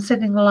right, I'm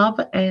sending love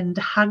and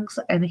hugs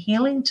and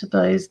healing to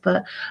those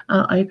that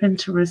are open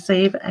to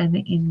receive and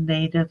in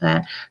need of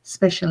that,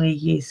 especially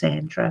you,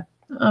 Sandra.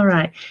 All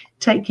right,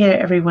 take care,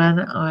 everyone.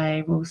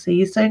 I will see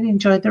you soon.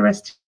 Enjoy the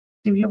rest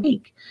of your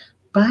week.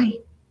 Bye.